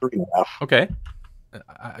 3.5. Okay.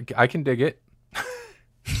 I can dig it.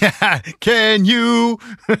 Can you?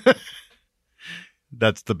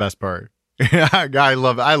 That's the best part.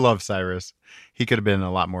 I love Cyrus. He could have been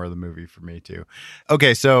a lot more of the movie for me too.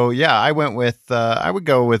 Okay, so yeah, I would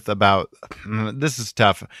go with about, this is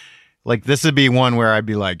tough. Like, this would be one where I'd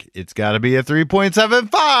be like, it's got to be a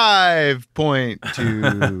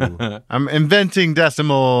 3.75.2. I'm inventing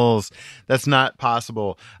decimals. That's not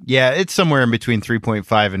possible. Yeah, it's somewhere in between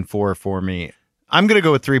 3.5 and 4 for me. I'm going to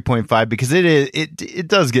go with 3.5 because it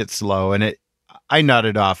does get slow, and I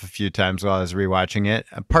nodded off a few times while I was rewatching it,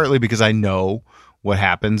 partly because I know what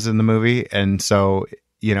happens in the movie, and so,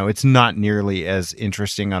 it's not nearly as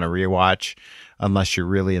interesting on a rewatch unless you're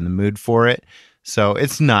really in the mood for it. So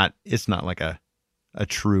it's not like a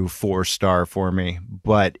true 4-star for me,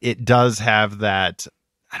 but it does have that,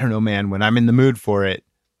 I don't know, man, when I'm in the mood for it,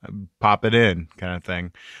 I pop it in kind of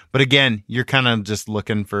thing. But again, you're kind of just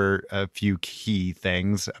looking for a few key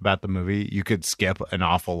things about the movie. You could skip an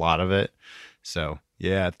awful lot of it. So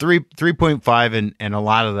yeah, 3.5. And a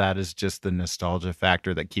lot of that is just the nostalgia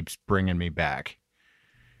factor that keeps bringing me back.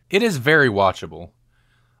 It is very watchable.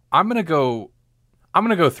 I'm going to go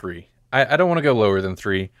 3. I don't want to go lower than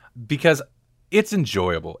 3 because it's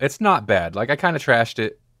enjoyable. It's not bad. Like, I kind of trashed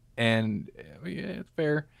it, and yeah, it's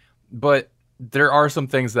fair. But there are some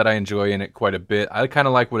things that I enjoy in it quite a bit. I kind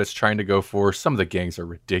of like what it's trying to go for. Some of the gangs are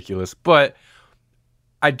ridiculous, but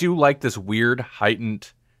I do like this weird,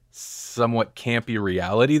 heightened, somewhat campy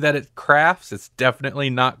reality that it crafts. It's definitely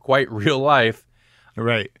not quite real life.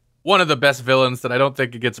 Right. One of the best villains that I don't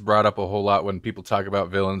think it gets brought up a whole lot when people talk about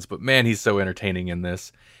villains, but man, he's so entertaining in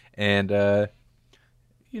this. And,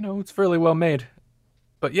 it's fairly well made.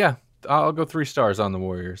 But yeah, I'll go 3 stars on The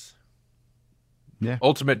Warriors. Yeah.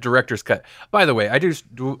 Ultimate director's cut. By the way, I do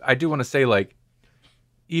want to say, like,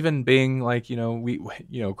 even being like,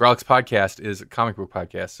 Grolix podcast is a comic book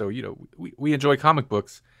podcast. So, we enjoy comic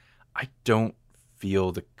books. I don't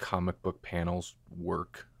feel the comic book panels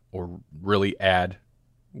work or really add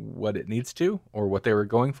what it needs to or what they were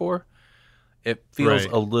going for. It feels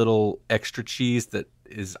a little extra cheese that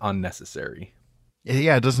is unnecessary.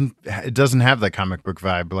 Yeah, it doesn't have that comic book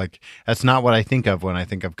vibe. Like, that's not what I think of when I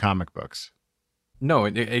think of comic books. No,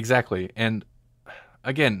 exactly. And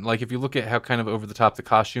again, like, if you look at how kind of over the top the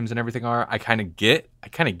costumes and everything are, I kind of get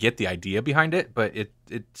the idea behind it, but it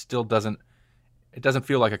still doesn't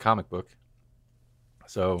feel like a comic book.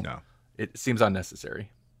 So No. It seems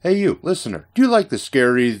unnecessary. Hey you, listener, do you like the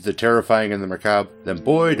scary, the terrifying, and the macabre? Then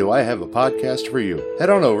boy, do I have a podcast for you. Head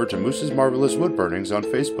on over to Moose's Marvelous Woodburnings on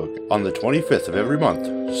Facebook on the 25th of every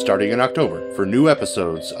month, starting in October, for new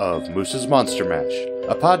episodes of Moose's Monster Mash,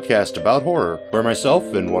 a podcast about horror, where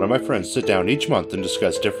myself and one of my friends sit down each month and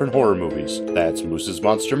discuss different horror movies. That's Moose's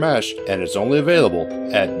Monster Mash, and it's only available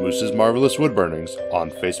at Moose's Marvelous Woodburnings on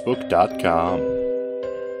Facebook.com.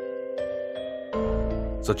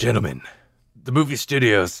 So, gentlemen, the movie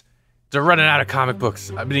studios, they're running out of comic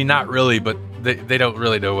books. I mean, not really, but they don't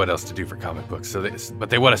really know what else to do for comic books.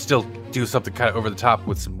 But they want to still do something kind of over the top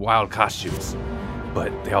with some wild costumes.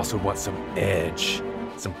 But they also want some edge,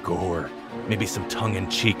 some gore, maybe some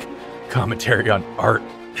tongue-in-cheek commentary on art,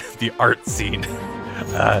 the art scene.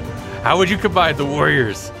 How would you combine The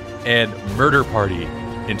Warriors and Murder Party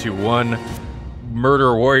into one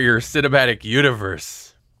Murder Warrior cinematic universe?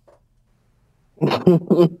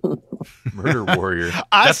 Murder Warrior.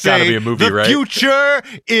 That's got to be a movie, right? The future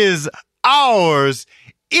is ours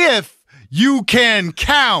if you can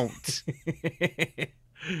count.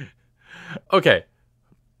 Okay.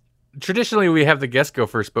 Traditionally, we have the guest go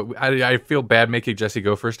first, but I feel bad making Jesse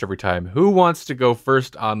go first every time. Who wants to go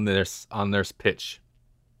first on this pitch?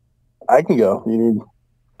 I can go.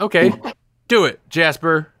 Okay. Do it,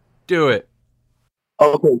 Jasper. Do it.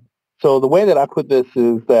 Okay. So the way that I put this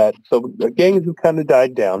is that the gangs have kind of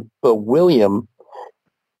died down, but William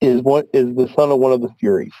is the son of one of the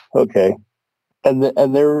Furies. Okay, and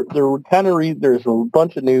they're kind of there's a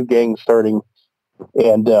bunch of new gangs starting,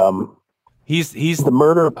 and he's the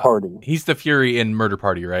Murder Party. He's the Fury in Murder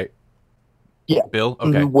Party, right? Yeah, Bill.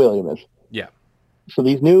 Okay, William is. Yeah. So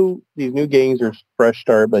these new gangs are fresh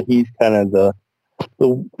start, but he's kind of the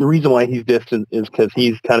reason why he's distant is because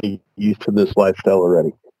he's kind of used to this lifestyle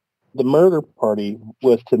already. The Murder Party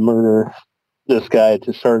was to murder this guy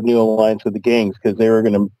to start a new alliance with the gangs because they were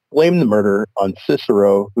going to blame the murder on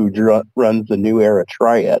Cicero, who runs the New Era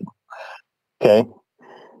Triad. Okay?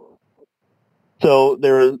 So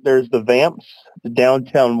there's the Vamps, the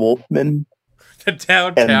Downtown Wolfmen. The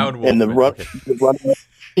Downtown Wolfmen. And the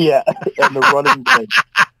Running Blades.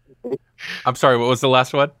 I'm sorry, what was the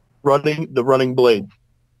last one? The Running Blades.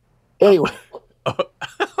 Anyway.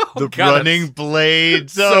 The Running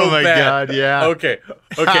Blades. So oh my bad. God, yeah. Okay,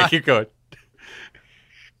 keep going.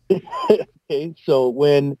 Okay, so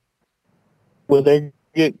when they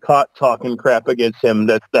get caught talking crap against him,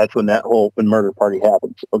 that's when that whole open murder party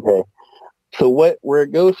happens. Okay, so where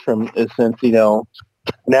it goes from is since now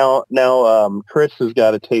Chris has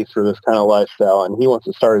got a taste for this kind of lifestyle, and he wants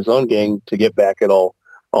to start his own gang to get back at all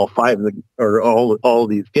five of all of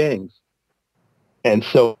these gangs, and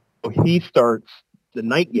so he starts the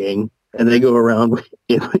Night Gang, and they go around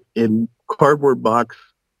in cardboard box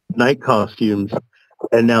night costumes,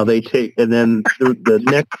 and now then the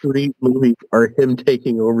next 3 movies are him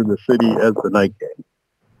taking over the city as the Night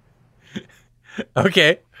Gang.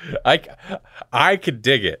 Okay, I could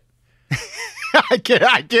dig it.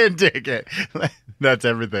 I can dig it. That's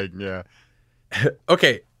everything. Yeah.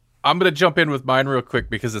 Okay, I'm gonna jump in with mine real quick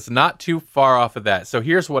because it's not too far off of that. So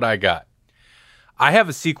here's what I got. I have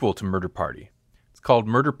a sequel to Murder Party. It's called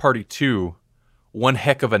Murder Party 2, One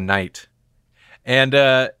Heck of a Night. And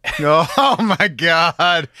oh my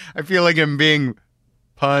God, I feel like I'm being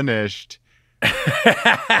punished.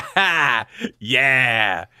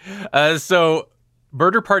 Yeah. So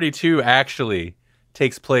Murder Party 2 actually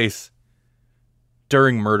takes place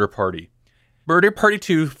during Murder Party. Murder Party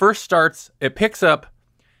 2 first starts, it picks up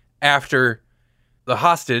after the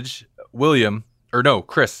hostage,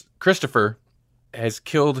 Christopher, has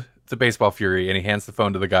killed the baseball fury, and he hands the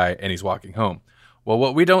phone to the guy, and he's walking home. Well,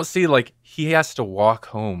 what we don't see, like, he has to walk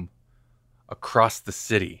home across the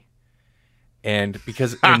city. And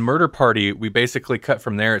because in Murder Party, we basically cut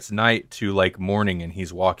from there, it's night to, like, morning, and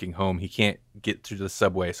he's walking home. He can't get to the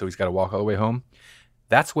subway, so he's got to walk all the way home.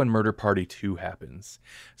 That's when Murder Party 2 happens.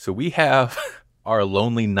 So we have our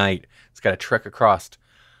lonely knight. He's got to trek across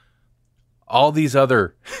all these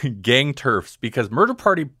other gang turfs, because Murder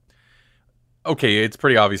Party, okay, it's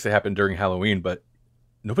pretty obvious it happened during Halloween, but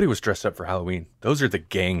nobody was dressed up for Halloween. Those are the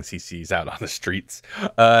gangs he sees out on the streets.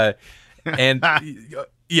 And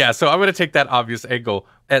yeah, so I'm going to take that obvious angle.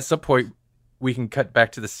 At some point, we can cut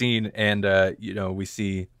back to the scene, and we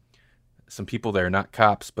see some people there, not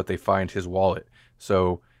cops, but they find his wallet.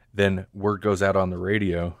 So then word goes out on the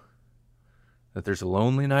radio that there's a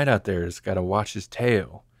lonely knight out there who's got to watch his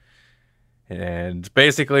tail. And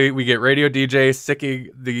basically, we get radio DJ sicking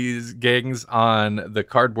these gangs on the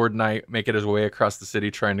cardboard knight, making his way across the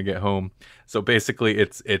city trying to get home. So basically,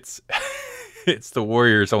 it's it's the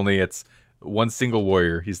Warriors, only it's one single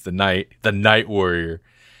warrior. He's the night warrior.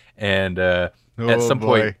 And at some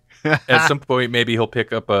point, maybe he'll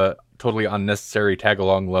pick up a totally unnecessary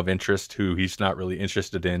tag-along love interest who he's not really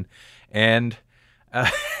interested in. And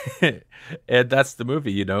and that's the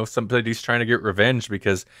movie, somebody's trying to get revenge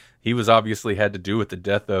because he was obviously had to do with the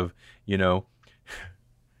death of, the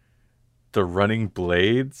Running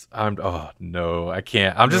Blades. Oh no, I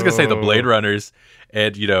can't. I'm just going to say the Blade Runners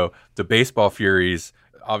and, the Baseball Furies.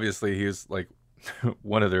 Obviously he was like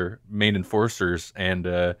one of their main enforcers. And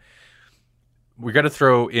we got to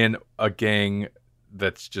throw in a gang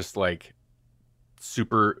that's just like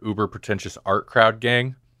super uber pretentious art crowd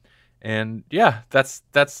gang. And yeah, that's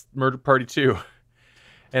Murder Party 2.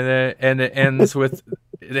 And it ends with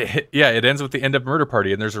it ends with the end of Murder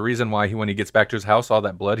Party, and there's a reason why when he gets back to his house, all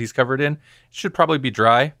that blood he's covered in should probably be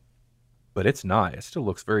dry, but it's not. It still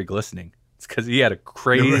looks very glistening. It's because he had a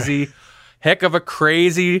crazy heck of a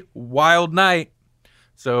crazy wild night.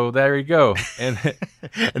 So there you go. And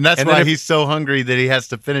that's why he's so hungry that he has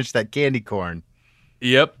to finish that candy corn.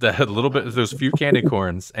 Yep, a little bit of those few candy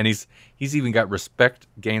corns, and he's even got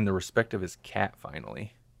gained the respect of his cat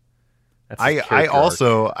finally. That's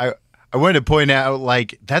I wanted to point out,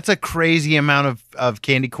 like, that's a crazy amount of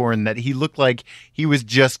candy corn that he looked like he was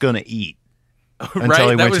just gonna eat until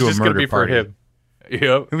he went to a murder party. For him.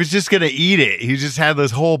 Yep, he was just gonna eat it. He just had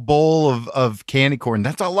this whole bowl of candy corn.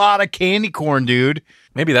 That's a lot of candy corn, dude.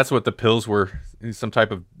 Maybe that's what the pills were, some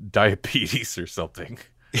type of diabetes or something.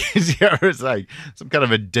 Yeah, it was like some kind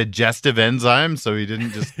of a digestive enzyme, so he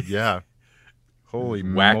didn't just holy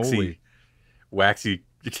moly. Waxy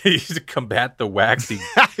to combat the waxy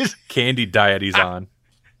candy diet he's on.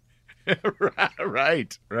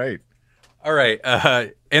 Right. All right,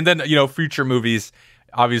 and then future movies.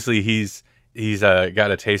 Obviously, he's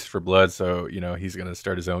got a taste for blood, so he's gonna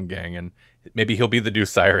start his own gang, and maybe he'll be the new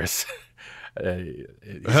Cyrus.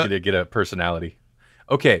 He's gonna get a personality.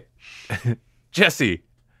 Okay, Jesse.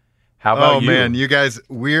 How about you? Oh man, you guys,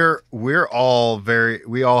 we all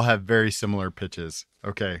have very similar pitches.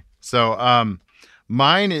 Okay. So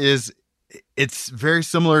mine it's very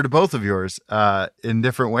similar to both of yours in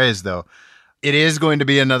different ways though. It is going to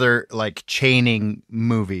be another like chaining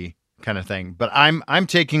movie kind of thing, but I'm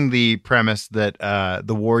taking the premise that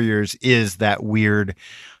the Warriors is that weird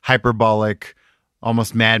hyperbolic,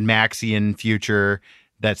 almost Mad Maxian future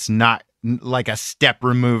that's not like a step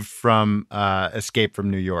removed from Escape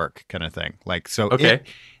from New York kind of thing. Like, so okay.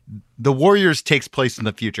 The Warriors takes place in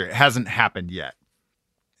the future. It hasn't happened yet.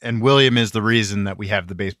 And William is the reason that we have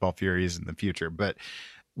the Baseball Furies in the future. But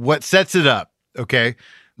what sets it up, okay,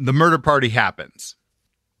 the murder party happens.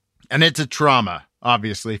 And it's a trauma,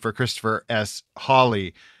 obviously, for Christopher S.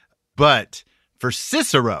 Hawley. But for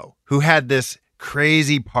Cicero, who had this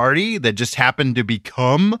crazy party that just happened to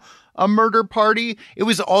become a murder party, it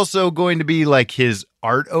was also going to be like his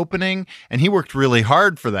art opening, and he worked really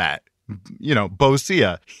hard for that.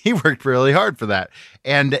 Bosia, he worked really hard for that,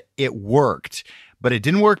 and it worked. But it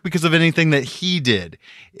didn't work because of anything that he did.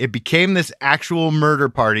 It became this actual murder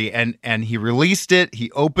party, and he released it. He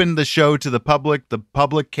opened the show to the public. The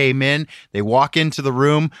public came in. They walk into the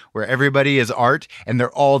room where everybody is art, and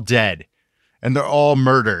they're all dead, and they're all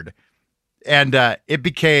murdered. And it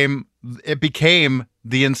became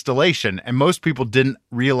the installation, and most people didn't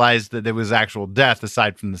realize that there was actual death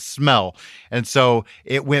aside from the smell, and so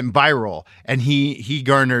it went viral, and he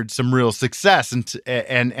garnered some real success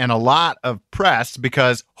and a lot of press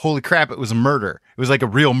because holy crap, it was a murder. It was like a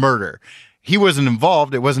real murder, he wasn't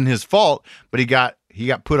involved. It wasn't his fault, but he got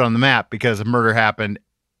put on the map because a murder happened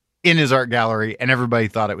in his art gallery and everybody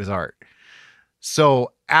thought it was art.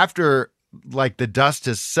 So after like the dust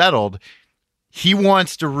has settled, he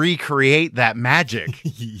wants to recreate that magic.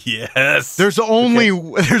 Yes. There's only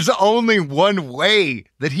one way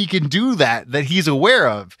that he can do that he's aware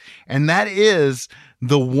of, and that is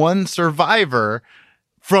the one survivor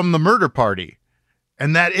from the murder party,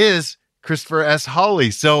 and that is Christopher S.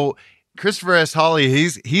 Hawley. So Christopher S. Hawley,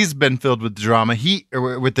 he's been filled with drama.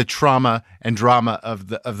 With the trauma and drama of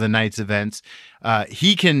the night's events.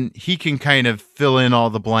 He can kind of fill in all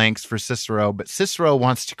the blanks for Cicero, but Cicero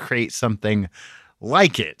wants to create something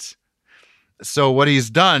like it. So what he's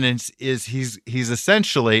done is he's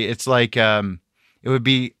essentially, it's like it would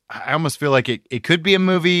be. I almost feel like it could be a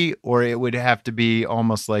movie, or it would have to be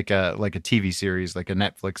almost like a TV series, like a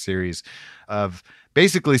Netflix series of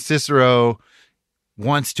basically Cicero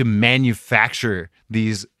wants to manufacture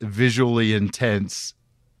these visually intense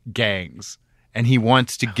gangs, and he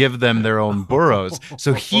wants to give them their own boroughs.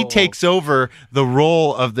 So he takes over the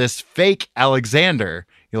role of this fake Alexander.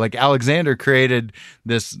 Like Alexander created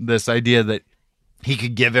this idea that he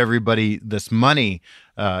could give everybody this money,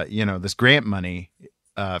 this grant money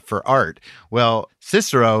for art. Well,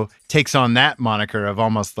 Cicero takes on that moniker of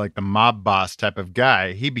almost like the mob boss type of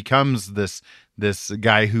guy. He becomes this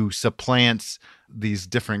guy who supplants these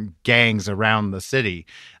different gangs around the city,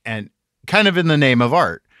 and kind of in the name of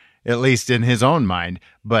art, at least in his own mind,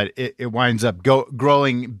 but it winds up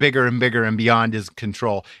growing bigger and bigger and beyond his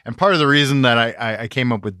control. And part of the reason that I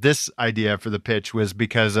came up with this idea for the pitch was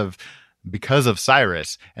because of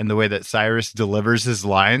Cyrus, and the way that Cyrus delivers his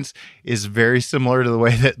lines is very similar to the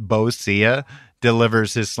way that Bo Sia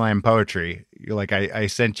delivers his slam poetry. Like I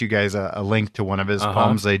sent you guys a link to one of his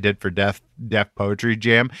poems they did for Deaf Poetry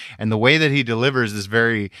Jam, and the way that he delivers is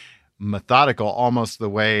very methodical, almost the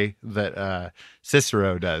way that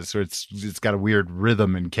Cicero does. So it's got a weird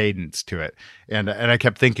rhythm and cadence to it. And I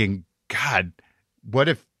kept thinking, God, what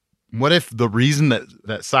if the reason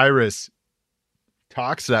that Cyrus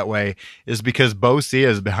talks that way is because Bo Sia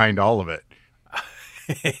is behind all of it?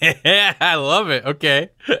 I love it. Okay.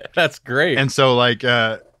 That's great. And so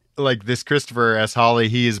like this Christopher S. Hawley,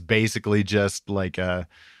 he is basically just like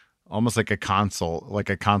almost like a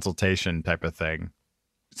consultation type of thing.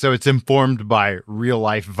 So it's informed by real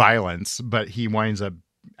life violence, but he winds up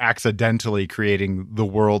accidentally creating the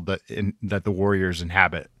world that the Warriors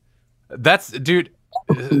inhabit. That's, dude.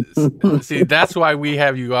 See, that's why we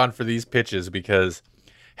have you on for these pitches, because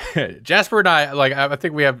Jasper and I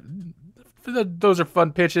think we have. Those are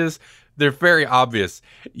fun pitches. They're very obvious.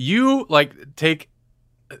 You take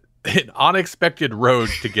an unexpected road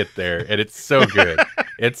to get there, and it's so good.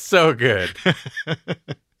 It's so good.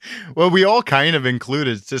 Well, we all kind of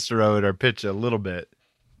included Cicero in our pitch a little bit,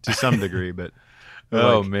 to some degree, but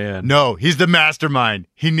man, no, he's the mastermind.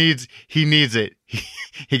 He needs it.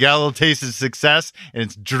 He got a little taste of success, and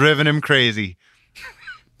it's driven him crazy.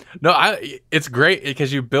 No, it's great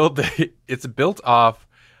because it's built off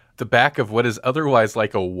the back of what is otherwise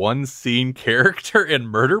like a one scene character in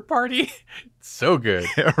Murder Party. It's so good.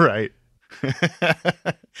 Right.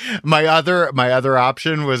 My other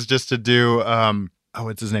option was just to do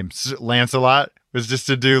what's his name? Lancelot. Was just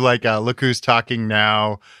to do like Look Who's Talking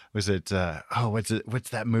Now. Was it what's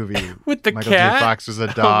that movie with the Michael cat? J. Fox was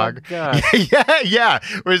a dog. Oh my God. yeah.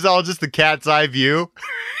 Where it's all just the cat's eye view.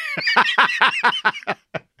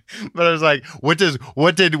 But I was like, what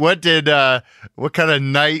kind of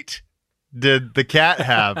night did the cat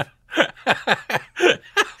have?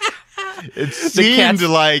 It seemed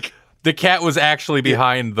like the cat was actually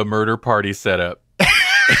behind the murder party setup.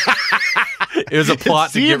 It was a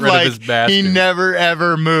plot to get rid of his bastard. He never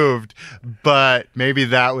ever moved, but maybe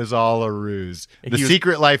that was all a ruse. The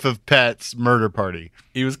Secret Life of Pets murder party.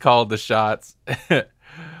 He was called the shots.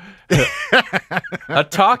 A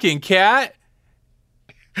talking cat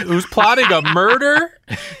who's plotting a murder?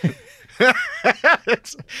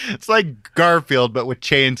 It's like Garfield, but with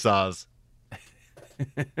chainsaws.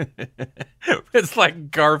 It's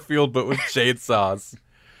like Garfield, but with chainsaws.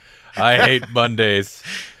 I hate Mondays.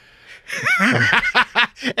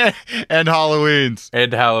 and Halloweens.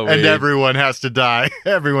 And Halloween. And everyone has to die.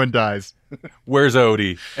 Everyone dies. Where's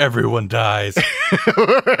Odie? Everyone dies.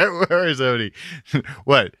 Where is Odie?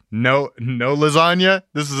 What? No lasagna?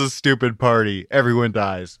 This is a stupid party. Everyone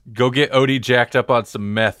dies. Go get Odie jacked up on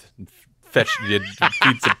some meth and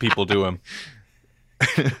feed some people to him.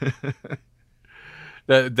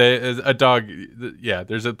 A dog. Yeah,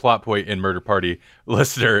 there's a plot point in Murder Party,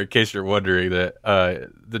 listener, in case you're wondering, that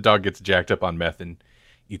the dog gets jacked up on meth and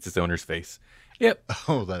eats its owner's face. Yep.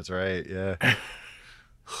 Oh, that's right. Yeah.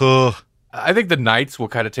 Huh. I think the nights will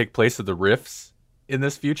kind of take place of the Rifts in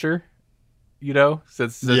this future. You know,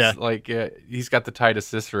 since Yeah. like he's got the tie to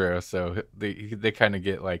Cicero, so they kind of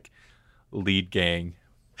get like lead gang.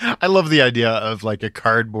 I love the idea of like a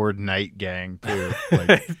cardboard night gang too.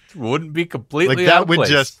 Like, Wouldn't be completely like out that of would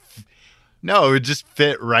place. it would just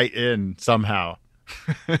fit right in somehow.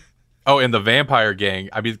 Oh, and the vampire gang.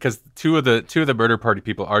 I mean, because two of the murder party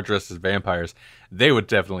people are dressed as vampires. They would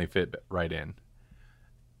definitely fit right in.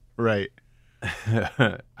 Right.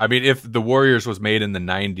 I mean, if the Warriors was made in the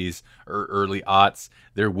 90s or early aughts,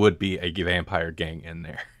 there would be a vampire gang in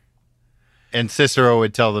there. And Cicero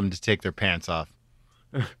would tell them to take their pants off.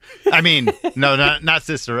 I mean, no, not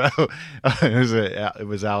Cicero. It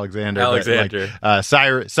was Alexander. Alexander. But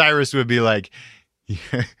like, Cyrus would be like,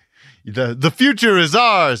 the future is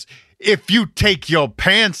ours. If you take your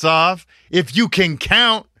pants off, if you can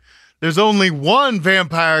count, there's only one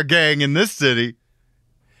vampire gang in this city.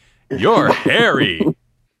 You're Harry.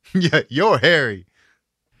 Yeah, you're Harry.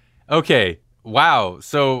 Okay. Wow.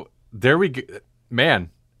 So there we go. Man,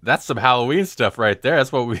 that's some Halloween stuff right there.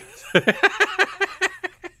 That's what we.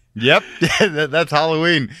 Yep, that's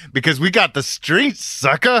Halloween because we got the streets,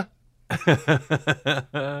 sucker.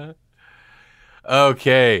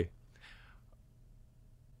 Okay.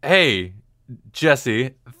 Hey,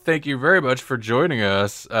 Jesse, thank you very much for joining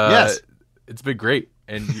us. Yes. It's been great.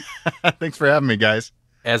 And Thanks for having me, guys.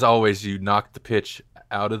 as always, you knocked the pitch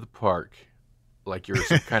out of the park like you're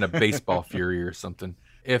some kind of baseball fury or something.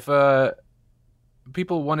 If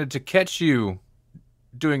people wanted to catch you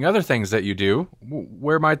doing other things that you do,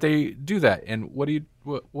 where might they do that? And what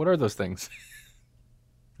are those things?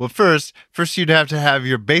 Well, first you'd have to have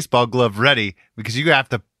your baseball glove ready because you have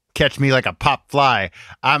to catch me like a pop fly.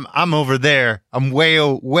 I'm over there. I'm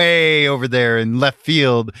way over there in left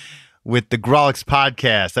field with the Grawlix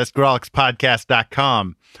podcast. That's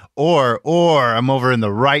grawlixpodcast.com. Or I'm over in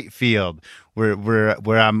the right field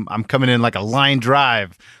where I'm coming in like a line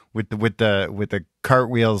drive with the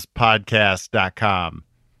cartwheelspodcast.com.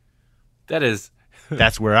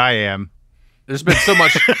 That's where I am. There's been so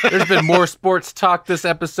much. There's been more sports talk this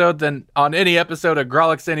episode than on any episode of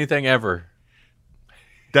Grawlix anything ever.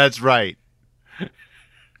 That's right.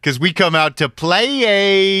 Because we come out to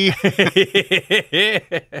play.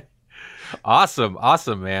 Awesome,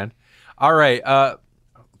 man. All right.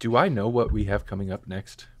 Do I know what we have coming up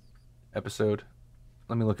next episode?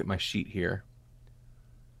 Let me look at my sheet here.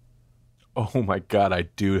 Oh my God, I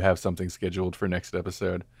do have something scheduled for next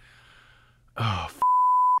episode. Oh,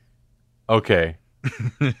 okay.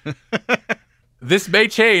 This may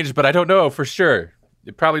change, but I don't know for sure.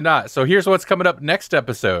 Probably not. So here's what's coming up next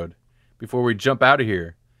episode before we jump out of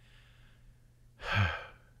here.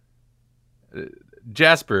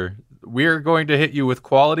 Jasper, we're going to hit you with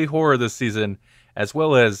quality horror this season, as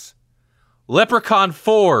well as Leprechaun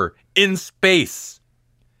 4 in space.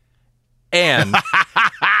 And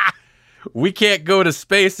we can't go to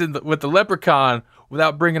space with the Leprechaun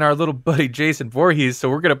without bringing our little buddy Jason Voorhees, so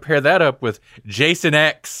we're going to pair that up with Jason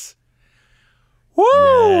X. Woo!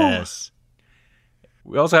 Yes.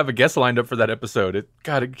 We also have a guest lined up for that episode. It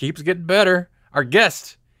keeps getting better. Our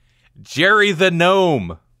guest, Jerry the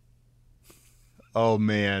Gnome. Oh,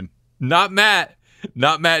 man. Not Matt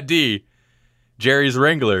D. Jerry's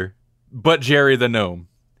Wrangler, but Jerry the Gnome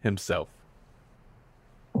himself.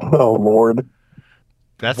 Oh, Lord.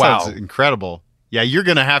 That Wow. sounds incredible. Yeah, you're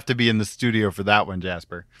going to have to be in the studio for that one,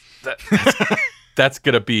 Jasper. That's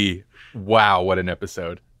going to be, wow, what an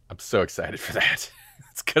episode. I'm so excited for that.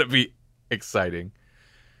 It's going to be exciting.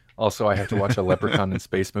 Also, I have to watch a Leprechaun in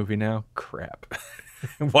Space movie now. Crap.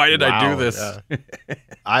 Why did I do Wow, this? yeah.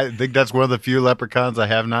 I think that's one of the few Leprechauns I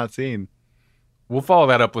have not seen. We'll follow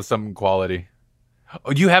that up with some quality.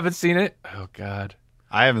 Oh, you haven't seen it? Oh, God.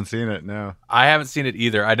 I haven't seen it, no. I haven't seen it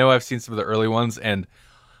either. I know I've seen some of the early ones, and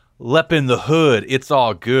Lep in the Hood, It's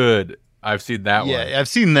All Good. I've seen that one. Yeah, I've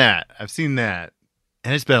seen that.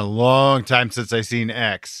 And it's been a long time since I've seen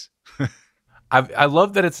X. I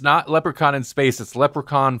love that it's not Leprechaun in Space. It's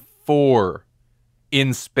Leprechaun 4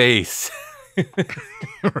 in space.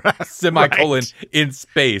 Semicolon in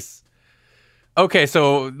space. Okay,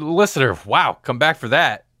 so listener, wow, come back for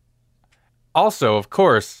that. Also, of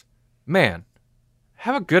course, man,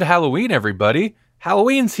 have a good Halloween, everybody.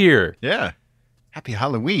 Halloween's here. Yeah. Happy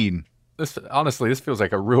Halloween. Honestly, this feels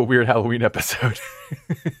like a real weird Halloween episode.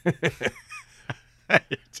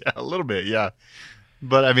 A little bit, yeah.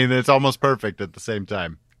 But, I mean, it's almost perfect at the same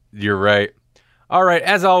time. You're right. All right,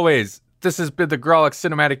 as always, this has been the Grawlix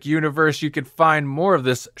Cinematic Universe. You can find more of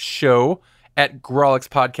this show at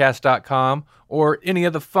grawlixpodcast.com or any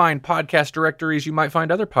of the fine podcast directories you might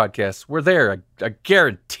find other podcasts. We're there. I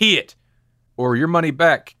guarantee it. Or your money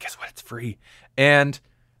back. Guess what? It's free. And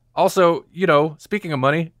also, speaking of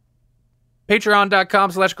money,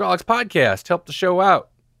 patreon.com/grawlixpodcast. Help the show out.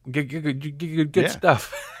 Get good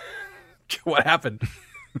stuff. What happened?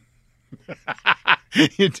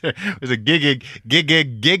 It was a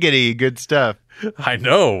giggity good stuff. I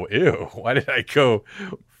know. Ew. Why did I go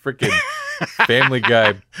freaking Family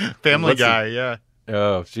Guy? Yeah.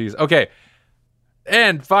 Oh, jeez. Okay.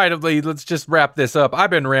 And finally, let's just wrap this up. I've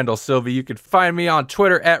been Randall Sylvie. You can find me on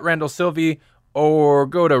Twitter at Randall Sylvie, or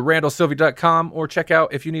go to randallsylvie.com, or check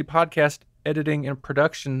out, if you need podcast editing and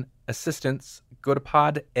production assistance, go to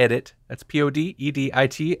PodEdit. That's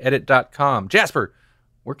PODEDIT edit.com. Jasper,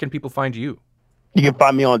 where can people find you? You can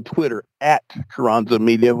find me on Twitter at Carranzo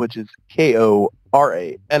Media, which is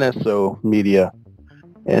KORANSO Media.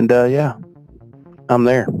 And I'm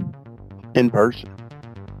there in person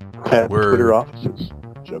at the Twitter offices.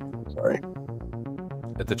 Sorry.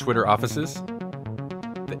 At the Twitter offices?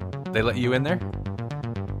 They let you in there?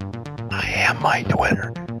 I am my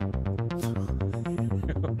Twitter.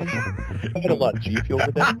 I had a lot of G Fuel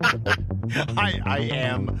today. I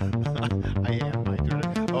am my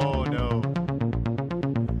Twitter. Oh no.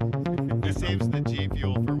 This saves the G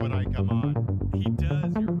Fuel for when I come on. He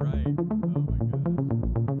does, you're right.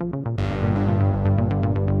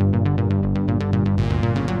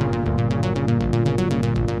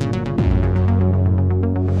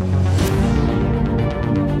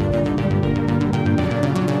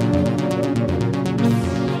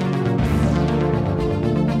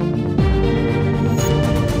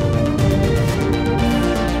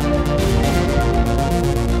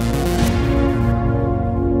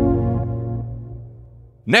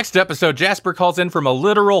 Next episode, Jasper calls in from a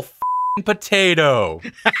literal potato.